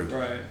through and through.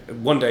 Right.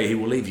 One day he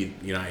will leave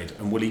United,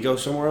 and will he go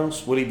somewhere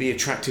else? Will he be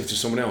attractive to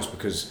someone else?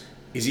 Because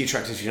is he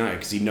attractive to United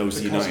because he knows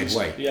the United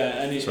way?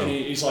 Yeah, and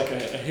he's like a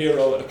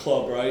hero at the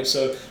club, right?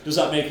 So does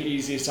that make it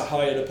easier to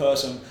hire the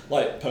person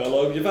like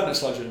Pirlo,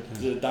 Juventus legend,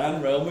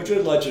 Dan, Real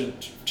Madrid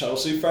legend,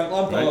 Chelsea, Frank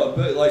Lampard?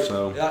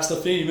 Right. That's the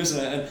theme, isn't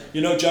it?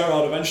 And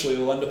Gerrard eventually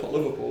will end up at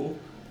Liverpool.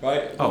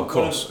 Right? Oh, of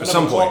course. At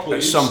some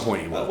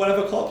point he will.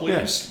 Whenever Klopp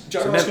leaves,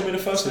 Gerrard's going to be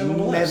the first name on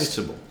the list.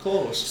 Inevitable. Of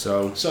course.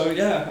 So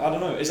I don't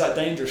know. Is that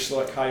dangerous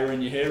to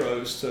hiring your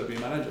heroes to be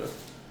manager?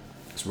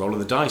 It's rolling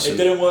the dice. It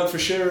didn't work for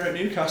Shearer at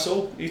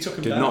Newcastle. He took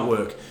him down. Did not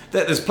work.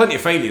 There's plenty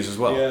of failures as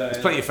well. There's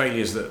plenty of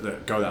failures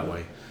that go that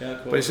way. Yeah,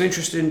 cool. But it's an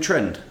interesting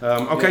trend.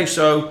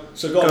 So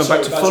going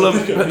back to Fulham,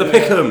 the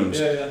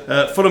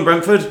Pickhams. Fulham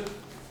Brentford,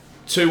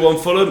 2-1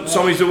 Fulham.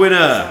 Tommy's the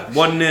winner,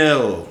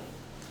 1-0.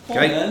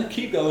 Okay, then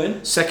keep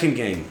going. Second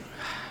game,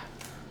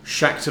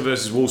 Shakhtar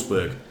versus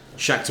Wolfsburg.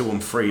 Shakhtar won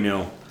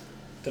 3-0.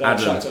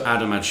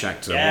 Adam had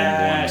Shakhtar.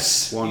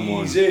 Yes,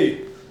 1-1.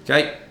 Easy.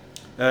 Okay.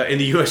 In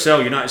the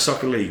USL, United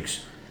Soccer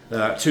Leagues,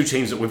 two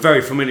teams that we're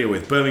very familiar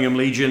with, Birmingham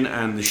Legion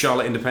and the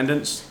Charlotte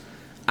Independents.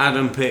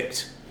 Adam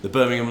picked the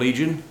Birmingham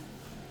Legion,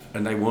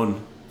 and they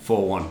won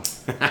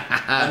 4-1.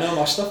 I know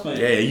my stuff, mate.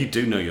 Yeah, you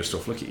do know your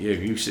stuff. Look at you.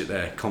 You sit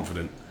there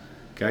confident.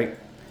 Okay.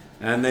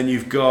 And then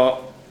you've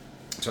got,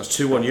 so that's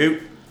 2-1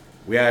 you.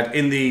 We had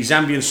in the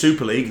Zambian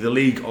Super League, the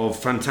league of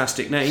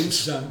fantastic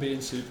names.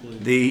 Zambian Super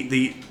League.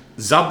 The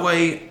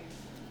Zabwe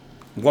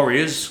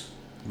Warriors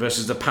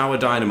versus the Power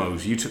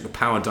Dynamos. You took the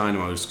Power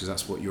Dynamos because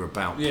that's what you're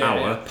about.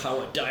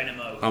 Power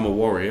Dynamo. I'm a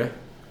warrior,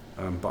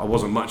 but I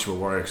wasn't much of a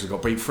warrior because I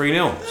got beat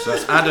 3-0. So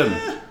that's Adam.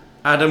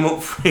 Adam up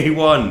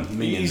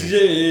 3-1.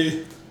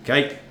 Easy.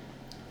 Okay.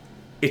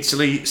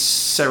 Italy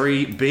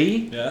Serie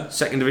B,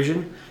 second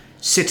division.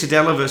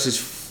 Citadella versus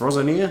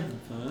Frosinone.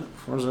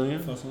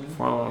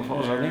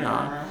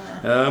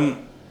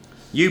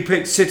 You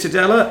picked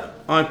Citadella.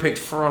 I picked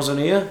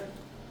Frosinone.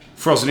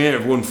 Frosinone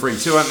have won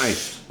 3-2, haven't they?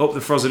 Up the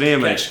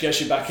Frosinone, mate.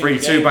 Gets you back in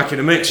 3-2 back in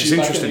the mix. It's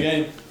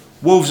interesting.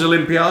 Wolves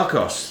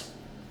Olympiacos.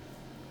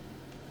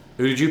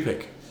 Who did you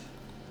pick?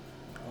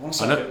 I want to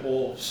say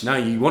Wolves. No,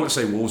 you want to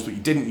say Wolves, but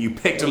you didn't. You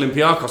picked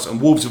Olympiacos,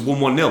 and Wolves have won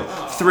 1-0.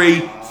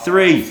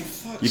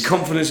 3-3. Your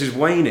confidence is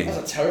waning.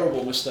 That's a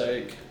terrible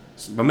mistake.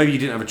 But maybe you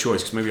didn't have a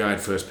choice, because maybe I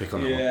had first pick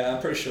on that one. Yeah,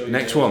 I'm pretty sure you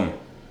Next one.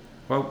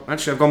 Well,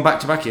 actually, I've gone back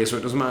to back here, so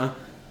it doesn't matter.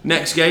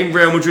 Next game,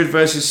 Real Madrid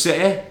versus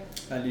City.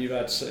 And you've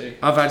had City.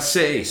 I've had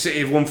City. City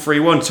have won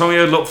 3-1. Tommy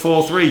Hurdle up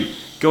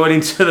 4-3. Going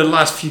into the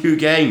last few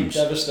games.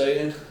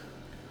 Devastating.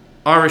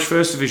 Irish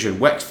First Division,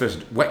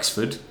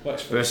 Wexford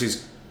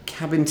versus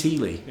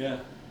Cabinteely. Yeah,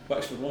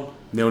 Wexford won.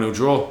 0-0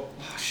 draw. Oh,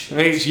 shit.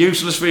 It's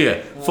useless for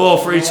you.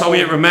 4-3, Tommy,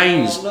 it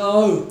remains. Oh,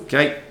 no.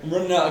 Okay. I'm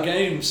running out of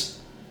games.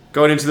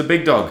 Going into the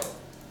big dog.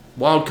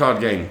 Wildcard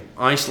game.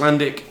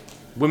 Icelandic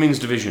Women's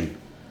Division.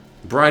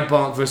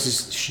 Breitbart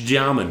versus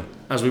Stjarman,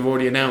 as we've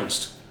already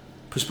announced.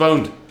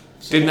 Postponed.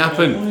 Didn't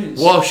happen.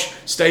 Wash,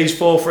 stays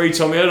 4-3,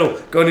 Tommy Earl,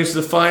 going into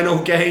the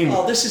final game.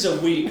 Oh, this is a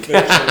weak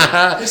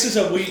victory. This is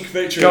a weak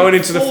victory. Going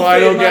into the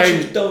final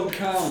game. Don't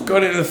count.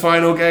 Going into the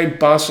final game,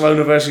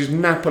 Barcelona versus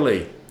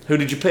Napoli. Who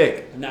did you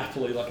pick?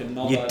 Napoli, like a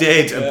knobhead. You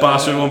did, and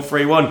Barcelona won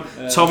 3-1.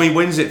 Yeah. Tommy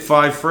wins it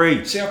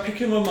 5-3. See, I pick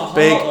him with my heart,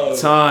 Big though.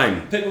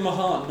 time. Pick with my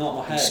heart, not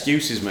my head.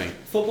 Excuses, mate.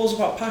 Football's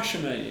about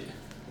passion, mate.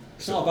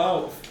 It's not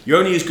about... You're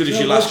only as good as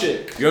your last.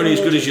 Logic. You're only as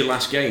good as your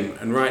last game,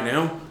 and right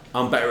now,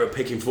 I'm better at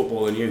picking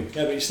football than you.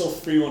 Yeah, but you're still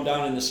 3-1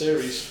 down in the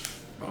series.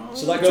 Oh,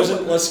 So that goes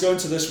in, let's go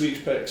into this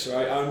week's picks,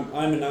 right?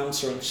 I'm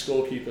announcer and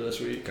scorekeeper this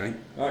week. Okay.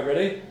 Right,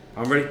 ready?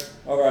 I'm ready.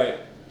 Alright.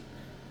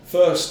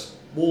 First,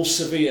 Wolves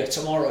Sevilla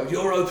tomorrow,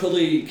 Europa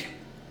League.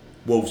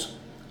 Wolves.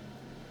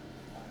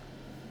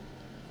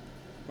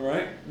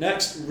 Alright.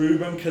 Next,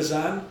 Ruben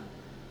Kazan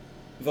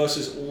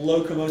versus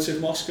Lokomotiv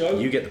Moscow.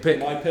 You get the pick.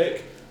 My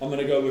pick. I'm going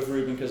to go with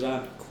Ruben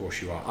Kazan. Of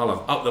course you are. I'll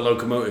have up the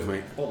locomotive,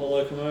 mate. What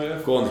the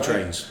Lokomotiv? Go on the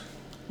trains.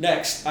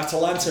 Next,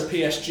 Atalanta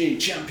PSG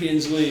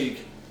Champions League.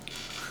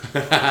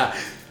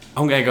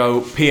 I'm going to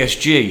go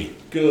PSG.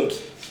 Good.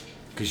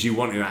 Because you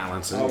wanted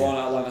Atalanta. I want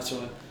Atlanta to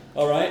win.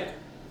 Alright.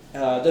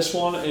 This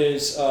one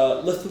is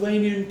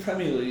Lithuanian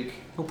Premier League.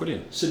 Oh,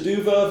 brilliant.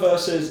 Seduva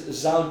versus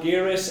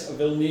Zalgiris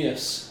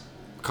Vilnius.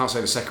 Can't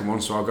say the second one,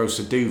 so I'll go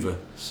Seduva.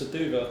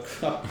 Seduva.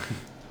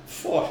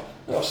 What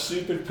a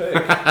stupid pick.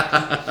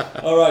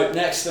 Alright,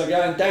 next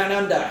again, down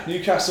under.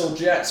 Newcastle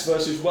Jets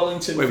versus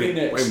Wellington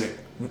Phoenix. Wait a minute.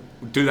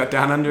 Do that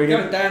down under We're again?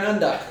 going down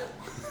under.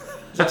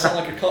 Does that sound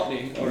like a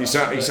Cockney? You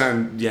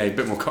sound a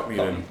bit more Cockney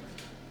than...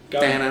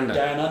 Down under.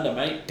 Down under,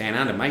 mate. Down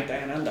under, mate.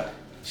 Down under.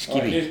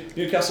 Skibby. Right,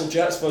 Newcastle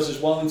Jets versus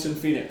Wellington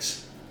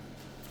Phoenix.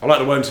 I like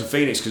the Wellington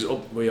Phoenix because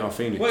we are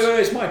Phoenix. Wait,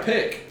 it's my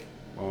pick.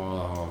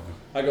 Oh.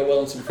 I go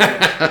Wellington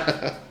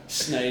Phoenix.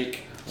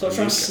 Snake. So I'm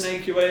trying to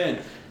snake your way in.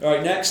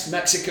 Alright, next,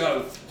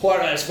 Mexico.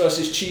 Juarez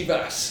versus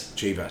Chivas.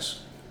 Chivas.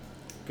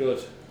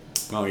 Good.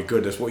 Oh, you're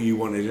good. That's what you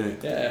wanted,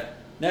 isn't it? Yeah.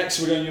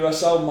 Next, we're going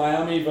USL,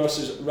 Miami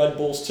versus Red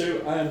Bulls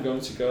 2. I am going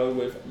to go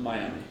with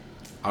Miami.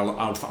 I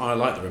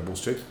like the Red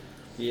Bulls too.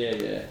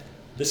 Yeah.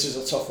 This is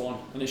a tough one,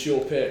 and it's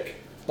your pick.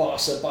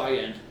 Barca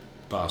Bayern.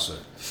 Barca.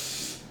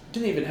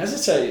 Didn't even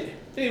hesitate.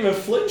 Didn't even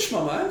flinch,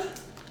 my man.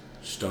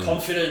 Stone.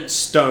 Confidence.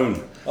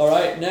 Stone.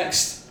 Alright,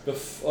 next.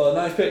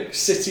 Ninth pick,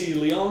 City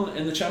Lyon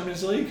in the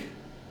Champions League.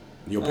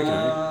 You're picking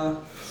it.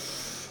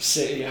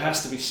 City. It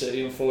has to be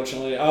City,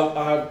 unfortunately.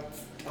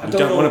 I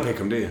don't want to pick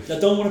them, do you? I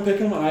don't want to pick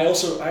them, and I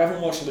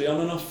haven't watched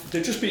Lyon enough.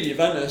 They just beat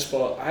Juventus,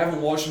 but I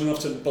haven't watched them enough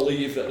to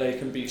believe that they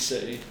can beat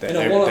City in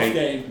a one-off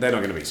game. They're not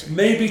going to beat City.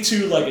 Maybe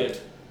two-legged.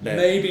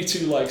 Maybe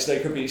two legs they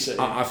could beat City.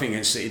 I think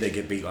against City they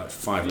get beat like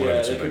 5-1.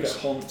 Yeah, they could get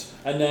humped.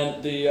 And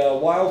then the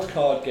wild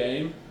card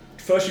game.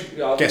 First,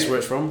 guess where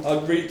it's from.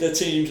 I'll read the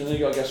teams, and then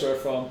you got to guess where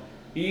it's from.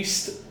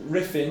 East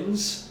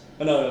Riffins.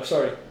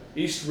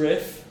 East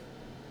Riff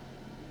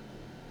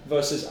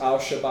versus Al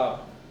Shabab.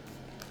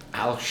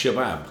 Al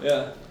Shabab.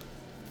 Yeah.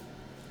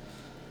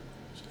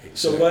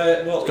 So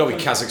where? Well, it's got to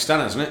be Kazakhstan,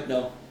 hasn't it?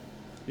 No.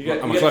 You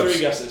get close?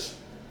 3 guesses.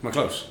 Am I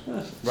close?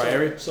 Yeah, Right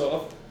area? Sort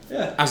of.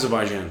 Yeah.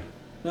 Azerbaijan.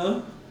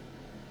 No.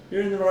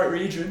 You're in the right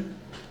region.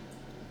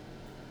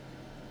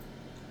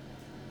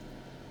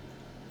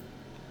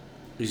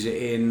 Is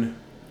it in?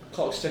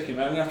 Clock's ticking,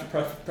 man. I'm gonna have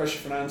to press you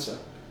for an answer.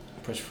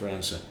 Pressure for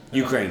answer.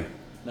 Ukraine.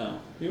 No.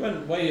 You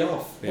went way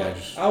off. Yeah.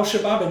 Al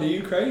Shabab in the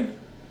Ukraine.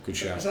 Good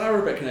shout. Is that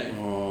Arabic name?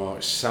 Oh,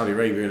 it's Saudi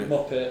Arabia, isn't it?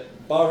 Muppet.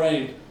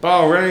 Bahrain.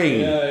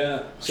 Bahrain.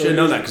 Yeah. Should have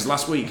known that because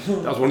last week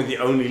that was one of the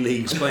only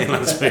leagues playing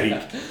last week.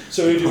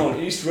 So who do you want?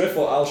 East Riff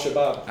or Al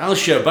Shabab? Al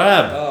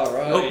Shabab. Oh,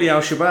 right. Up the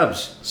Al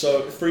Shababs.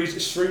 So it's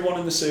 3-1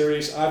 in the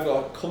series. I've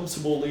got a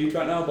comfortable lead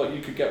right now, but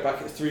you could get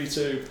back at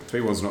 3-2.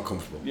 3-1's not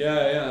comfortable.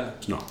 Yeah.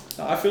 It's not.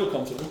 I feel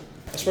comfortable,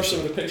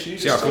 especially with the picture you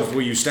just See how took.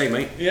 comfortable you stay,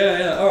 mate.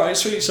 Yeah. All right,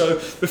 sweet. So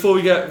before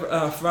we get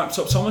wrapped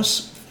up,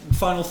 Thomas,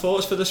 final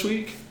thoughts for this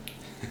week?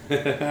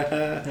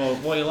 Well,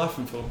 what are you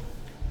laughing for?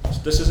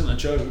 This isn't a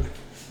joke.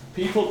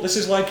 People, this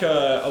is like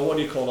a what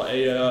do you call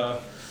it?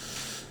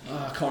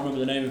 I can't remember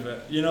the name of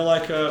it. You know,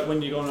 like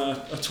when you go on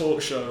a talk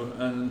show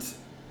and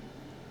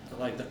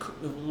like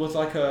with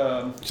like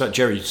a. It's like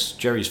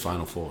Jerry's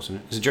final thoughts, isn't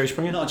it? Is it Jerry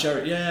Springer? Not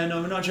Jerry. Yeah,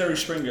 no, not Jerry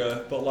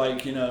Springer, but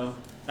like an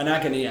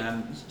agony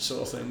aunt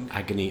sort of thing.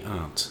 Agony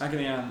aunt.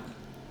 Agony aunt.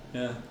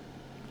 Yeah.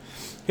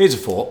 Here's a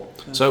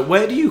thought. Yeah. So,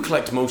 where do you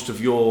collect most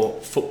of your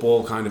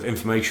football kind of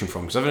information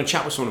from? Because I was having a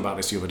chat with someone about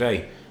this the other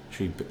day.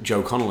 Actually,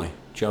 Joe Connolly.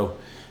 Joe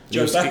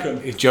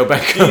Beckham. Joe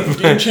Beckham.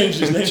 He changed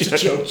his name to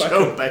Joe Beckham.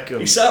 Joe Beckham.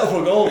 He set up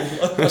a goal,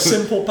 a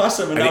simple pass,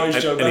 and now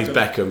he's Joe Beckham. And he's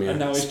Beckham, yeah. And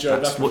now he's Joe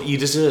Beckham. That's what you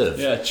deserve.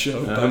 Yeah,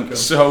 Joe Beckham.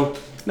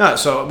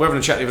 So we're having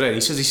a chat the other day, and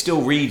he says he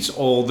still reads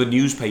all the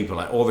newspaper,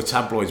 like all the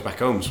tabloids back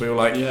home. So we were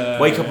like,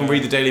 wake up and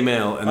read the Daily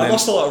Mail. And I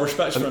lost a lot of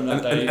respect for him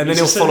that day. And then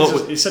he'll follow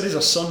up. He said he's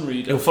a Sun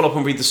reader. He'll follow up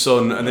and read the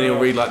Sun, and then he'll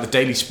read like the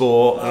Daily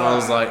Sport. And I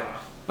was like,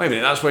 wait a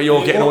minute, that's where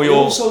you're getting all your. He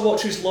also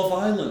watches Love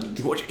Island.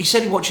 He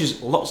said he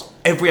watches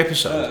every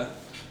episode.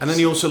 And then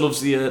he also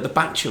loves the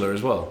Bachelor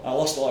as well. I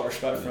lost a lot of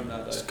respect for him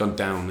that day. It's gone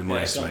down in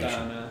my It's gone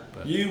estimation. down,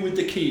 yeah. You with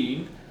the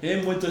keen,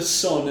 him with the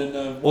sun,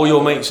 and all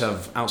your mates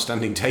have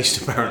outstanding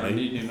taste, apparently. I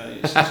need new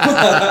mates.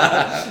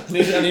 I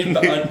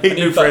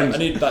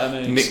need better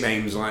mates.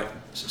 Nicknames like.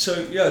 So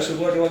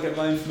where do I get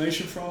my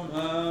information from?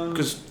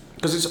 Because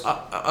it's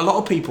a lot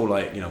of people,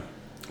 like, you know,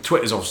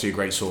 Twitter's obviously a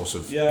great source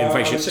of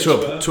information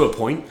to a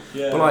point.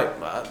 Yeah. But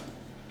like.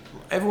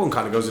 Everyone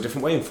kind of goes a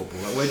different way in football.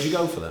 Like, where'd you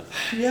go for that?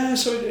 Yeah,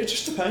 so it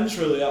just depends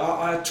really.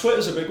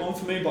 Twitter's a big one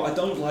for me, but I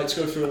don't like to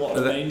go through a lot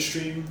of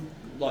mainstream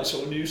like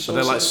sort of news sources.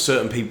 Are there like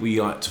certain people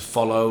you like to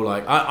follow?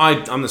 Like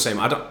I'm the same.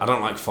 I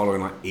don't like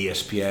following like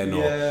ESPN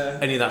or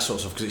any of that sort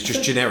of stuff because it's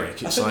just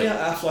generic. It's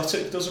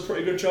Athletic does a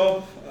pretty good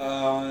job.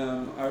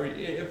 I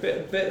read a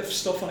bit of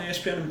stuff on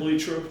ESPN and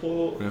Bleacher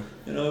Report,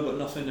 you know, but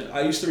nothing.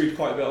 I used to read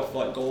quite a bit off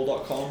like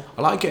Goal.com.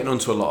 I like getting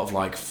onto a lot of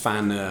like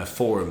fan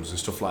forums and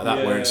stuff like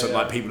that, where it's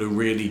like people who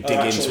really dig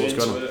into what's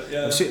going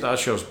on. I see that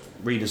shows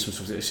reading some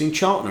stuff. I've seen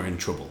Charlton in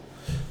trouble.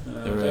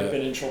 They've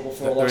been in trouble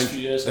for the last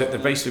few years.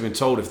 They've basically been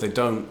told if they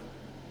don't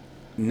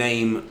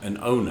name an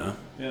owner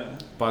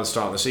by the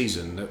start of the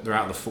season, they're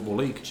out of the Football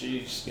League.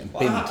 Jeez.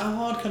 How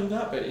hard can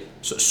that be?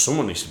 So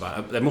someone needs to buy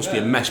it. There must be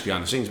a mess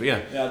behind the scenes, but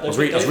I was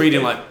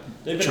reading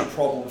they've been a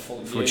problem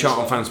from a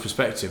Charlton fan's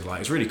perspective. Like,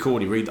 it's really cool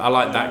to read. I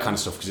like that kind of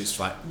stuff because it's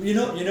like you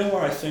know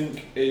where I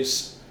think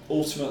is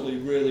ultimately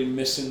really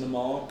missing the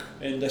mark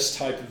in this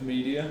type of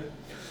media.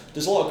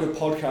 There's a lot of good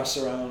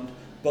podcasts around,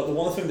 but the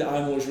one thing that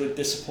I'm always really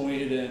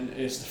disappointed in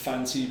is the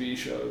fan TV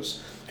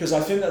shows. Because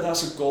I think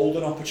that's a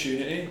golden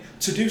opportunity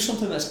to do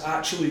something that's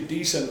actually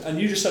decent. And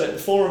you just said it, the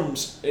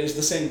forums is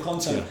the same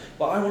content,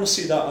 but I want to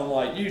see that on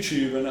like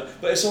YouTube.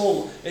 But it's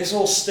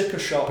all sticker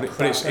shock.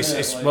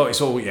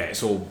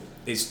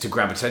 It's to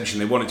grab attention.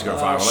 They want it to go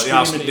viral.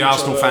 Like the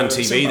Arsenal fan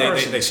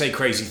TV, they say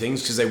crazy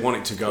things because they want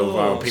it to go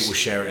viral. People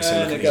share it.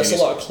 And it gets a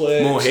lot of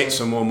clicks. More hits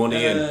and more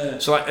money.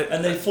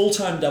 And the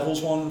full-time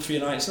Devils one for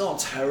United, it's not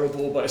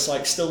terrible, but it's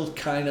like still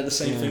kind of the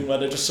same thing where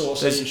they're just sort of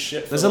saying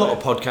shit. There's a lot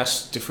of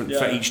podcasts different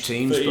for each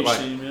team.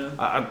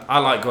 I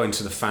like going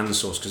to the fan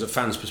source because a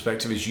fan's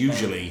perspective is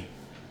usually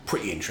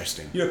pretty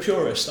interesting. You're a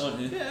purist,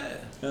 aren't you?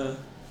 Yeah.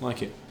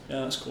 Like it.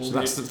 Yeah, that's cool. So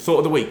that's the thought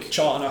of the week.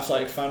 Charlton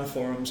Athletic fan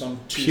forums on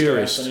Tuesday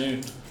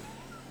afternoon.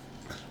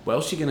 What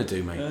else are you going to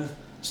do, mate? Yeah.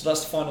 So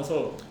that's the final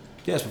thought.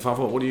 Yeah, that's my final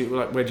thought. What do you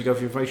like? Where do you go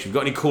for information?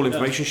 Got any cool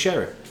information?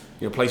 Share it.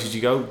 You know, places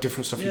you go,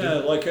 different stuff you do. Yeah,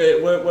 like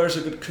where's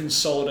a good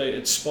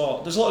consolidated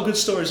spot? There's a lot of good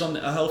stories on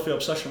a Healthy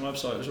Obsession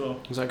website as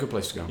well. Is that a good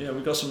place to go? Yeah,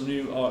 we've got some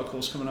new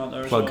articles coming out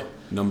there. Plug as well.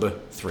 number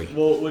 3.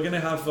 Well, we're gonna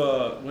have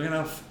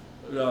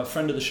a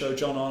friend of the show,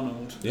 John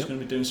Arnold, who's going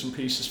to be doing some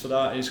pieces for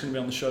that. He's going to be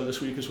on the show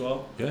this week as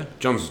well. Yeah,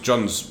 John's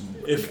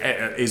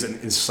is an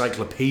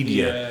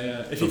encyclopedia.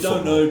 Yeah. If you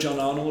don't know, John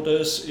Arnold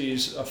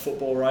he's a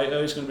football writer.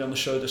 He's going to be on the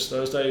show this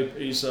Thursday.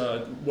 He's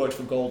worked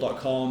for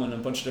Goal.com and a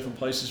bunch of different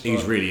places.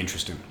 He's really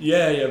interesting.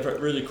 Yeah,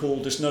 really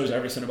cool. Just knows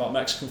everything about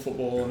Mexican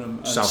football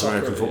and South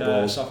American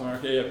football. South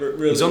America,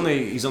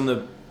 really. He's on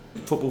the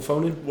football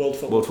phone-in? World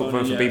Football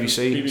Phone-in for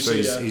BBC.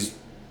 So he's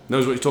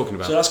knows what he's talking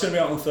about. So that's going to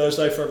be out on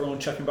Thursday for everyone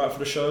checking back for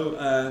the show.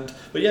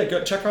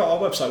 Go check out our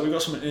website. We've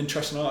got some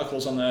interesting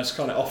articles on there. It's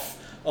kind of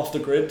off the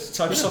grid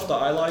type of stuff that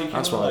I like.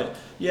 That's right.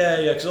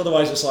 Because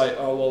otherwise it's like,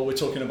 oh well, we're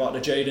talking about the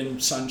Jadon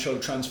Sancho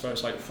transfer.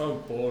 It's like so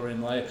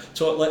boring. I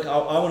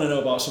want to know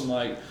about some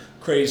like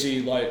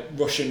crazy like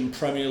Russian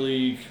Premier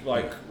League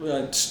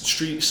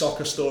street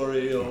soccer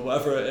story or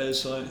whatever it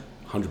is.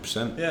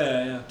 100%.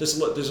 Yeah.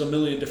 There's a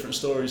million different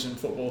stories in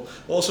football.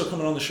 Also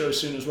coming on the show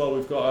soon as well,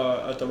 we've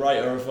got the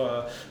writer of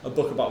a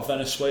book about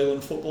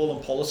Venezuelan football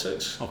and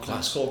politics. Oh,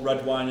 class! It's called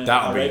Red Wine and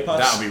Arepas.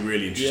 That'll be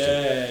really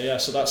interesting. Yeah.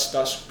 So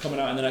that's coming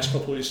out in the next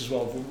couple of weeks as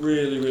well.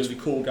 Really, really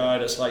cool guy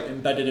that's like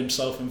embedded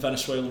himself in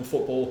Venezuelan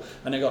football,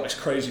 and they got this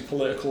crazy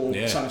political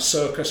kind of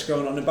circus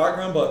going on in the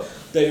background. But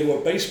they were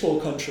a baseball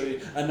country,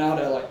 and now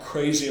they're like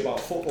crazy about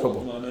football at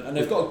the moment, and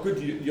they've got a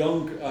good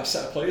young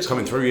set of players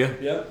coming through.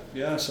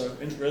 Yeah. So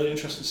really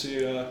interesting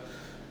to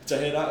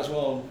hear that as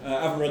well.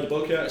 I haven't read the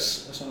book yet.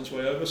 It's on its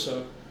way over,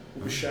 so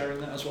we'll be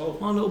sharing that as well.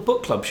 Well, a little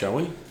book club, shall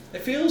we?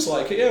 It feels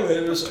like it. Yeah,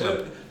 it was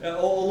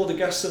all of the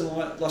guests in the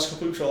last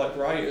couple of weeks are like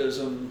writers,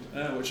 and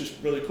which is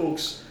really cool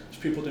because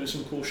there's people doing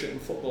some cool shit in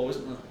football,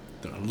 isn't there?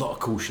 There's a lot of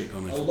cool shit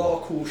going on. A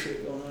lot of cool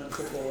shit going on in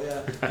football,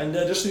 yeah. And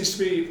there just needs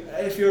to be,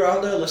 if you're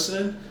out there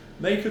listening,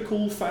 make a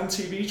cool fan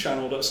TV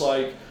channel that's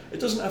like, it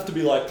doesn't have to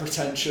be like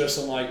pretentious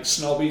and like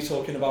snobby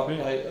talking about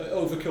like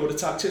overkill the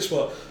tactics,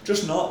 but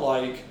just not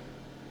like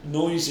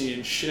noisy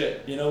and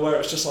shit, where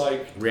it's just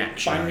like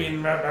reaction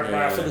banging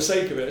for the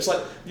sake of it. It's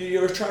like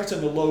you're attracting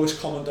the lowest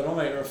common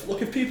denominator.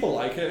 If people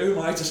like it, who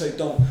am I to say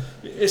don't?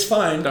 It's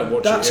fine. Don't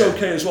watch That's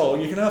okay as well.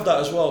 You can have that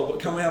as well, but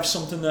can we have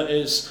something that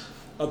is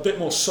a bit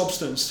more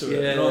substance to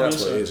it?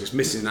 That's what it is. It's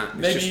missing that.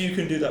 Maybe you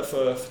can do that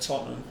for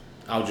Tottenham.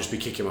 I'll just be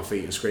kicking my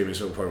feet and screaming,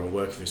 so it probably won't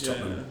work if it's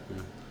Tottenham.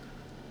 Yeah.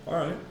 All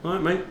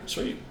right, mate.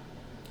 Sweet.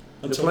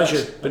 Been a pleasure,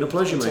 mate.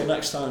 Until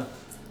next time.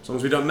 As long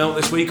as we don't melt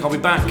this week, I'll be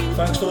back.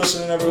 Thanks for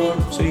listening,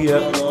 everyone. See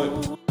ya.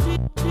 Bye.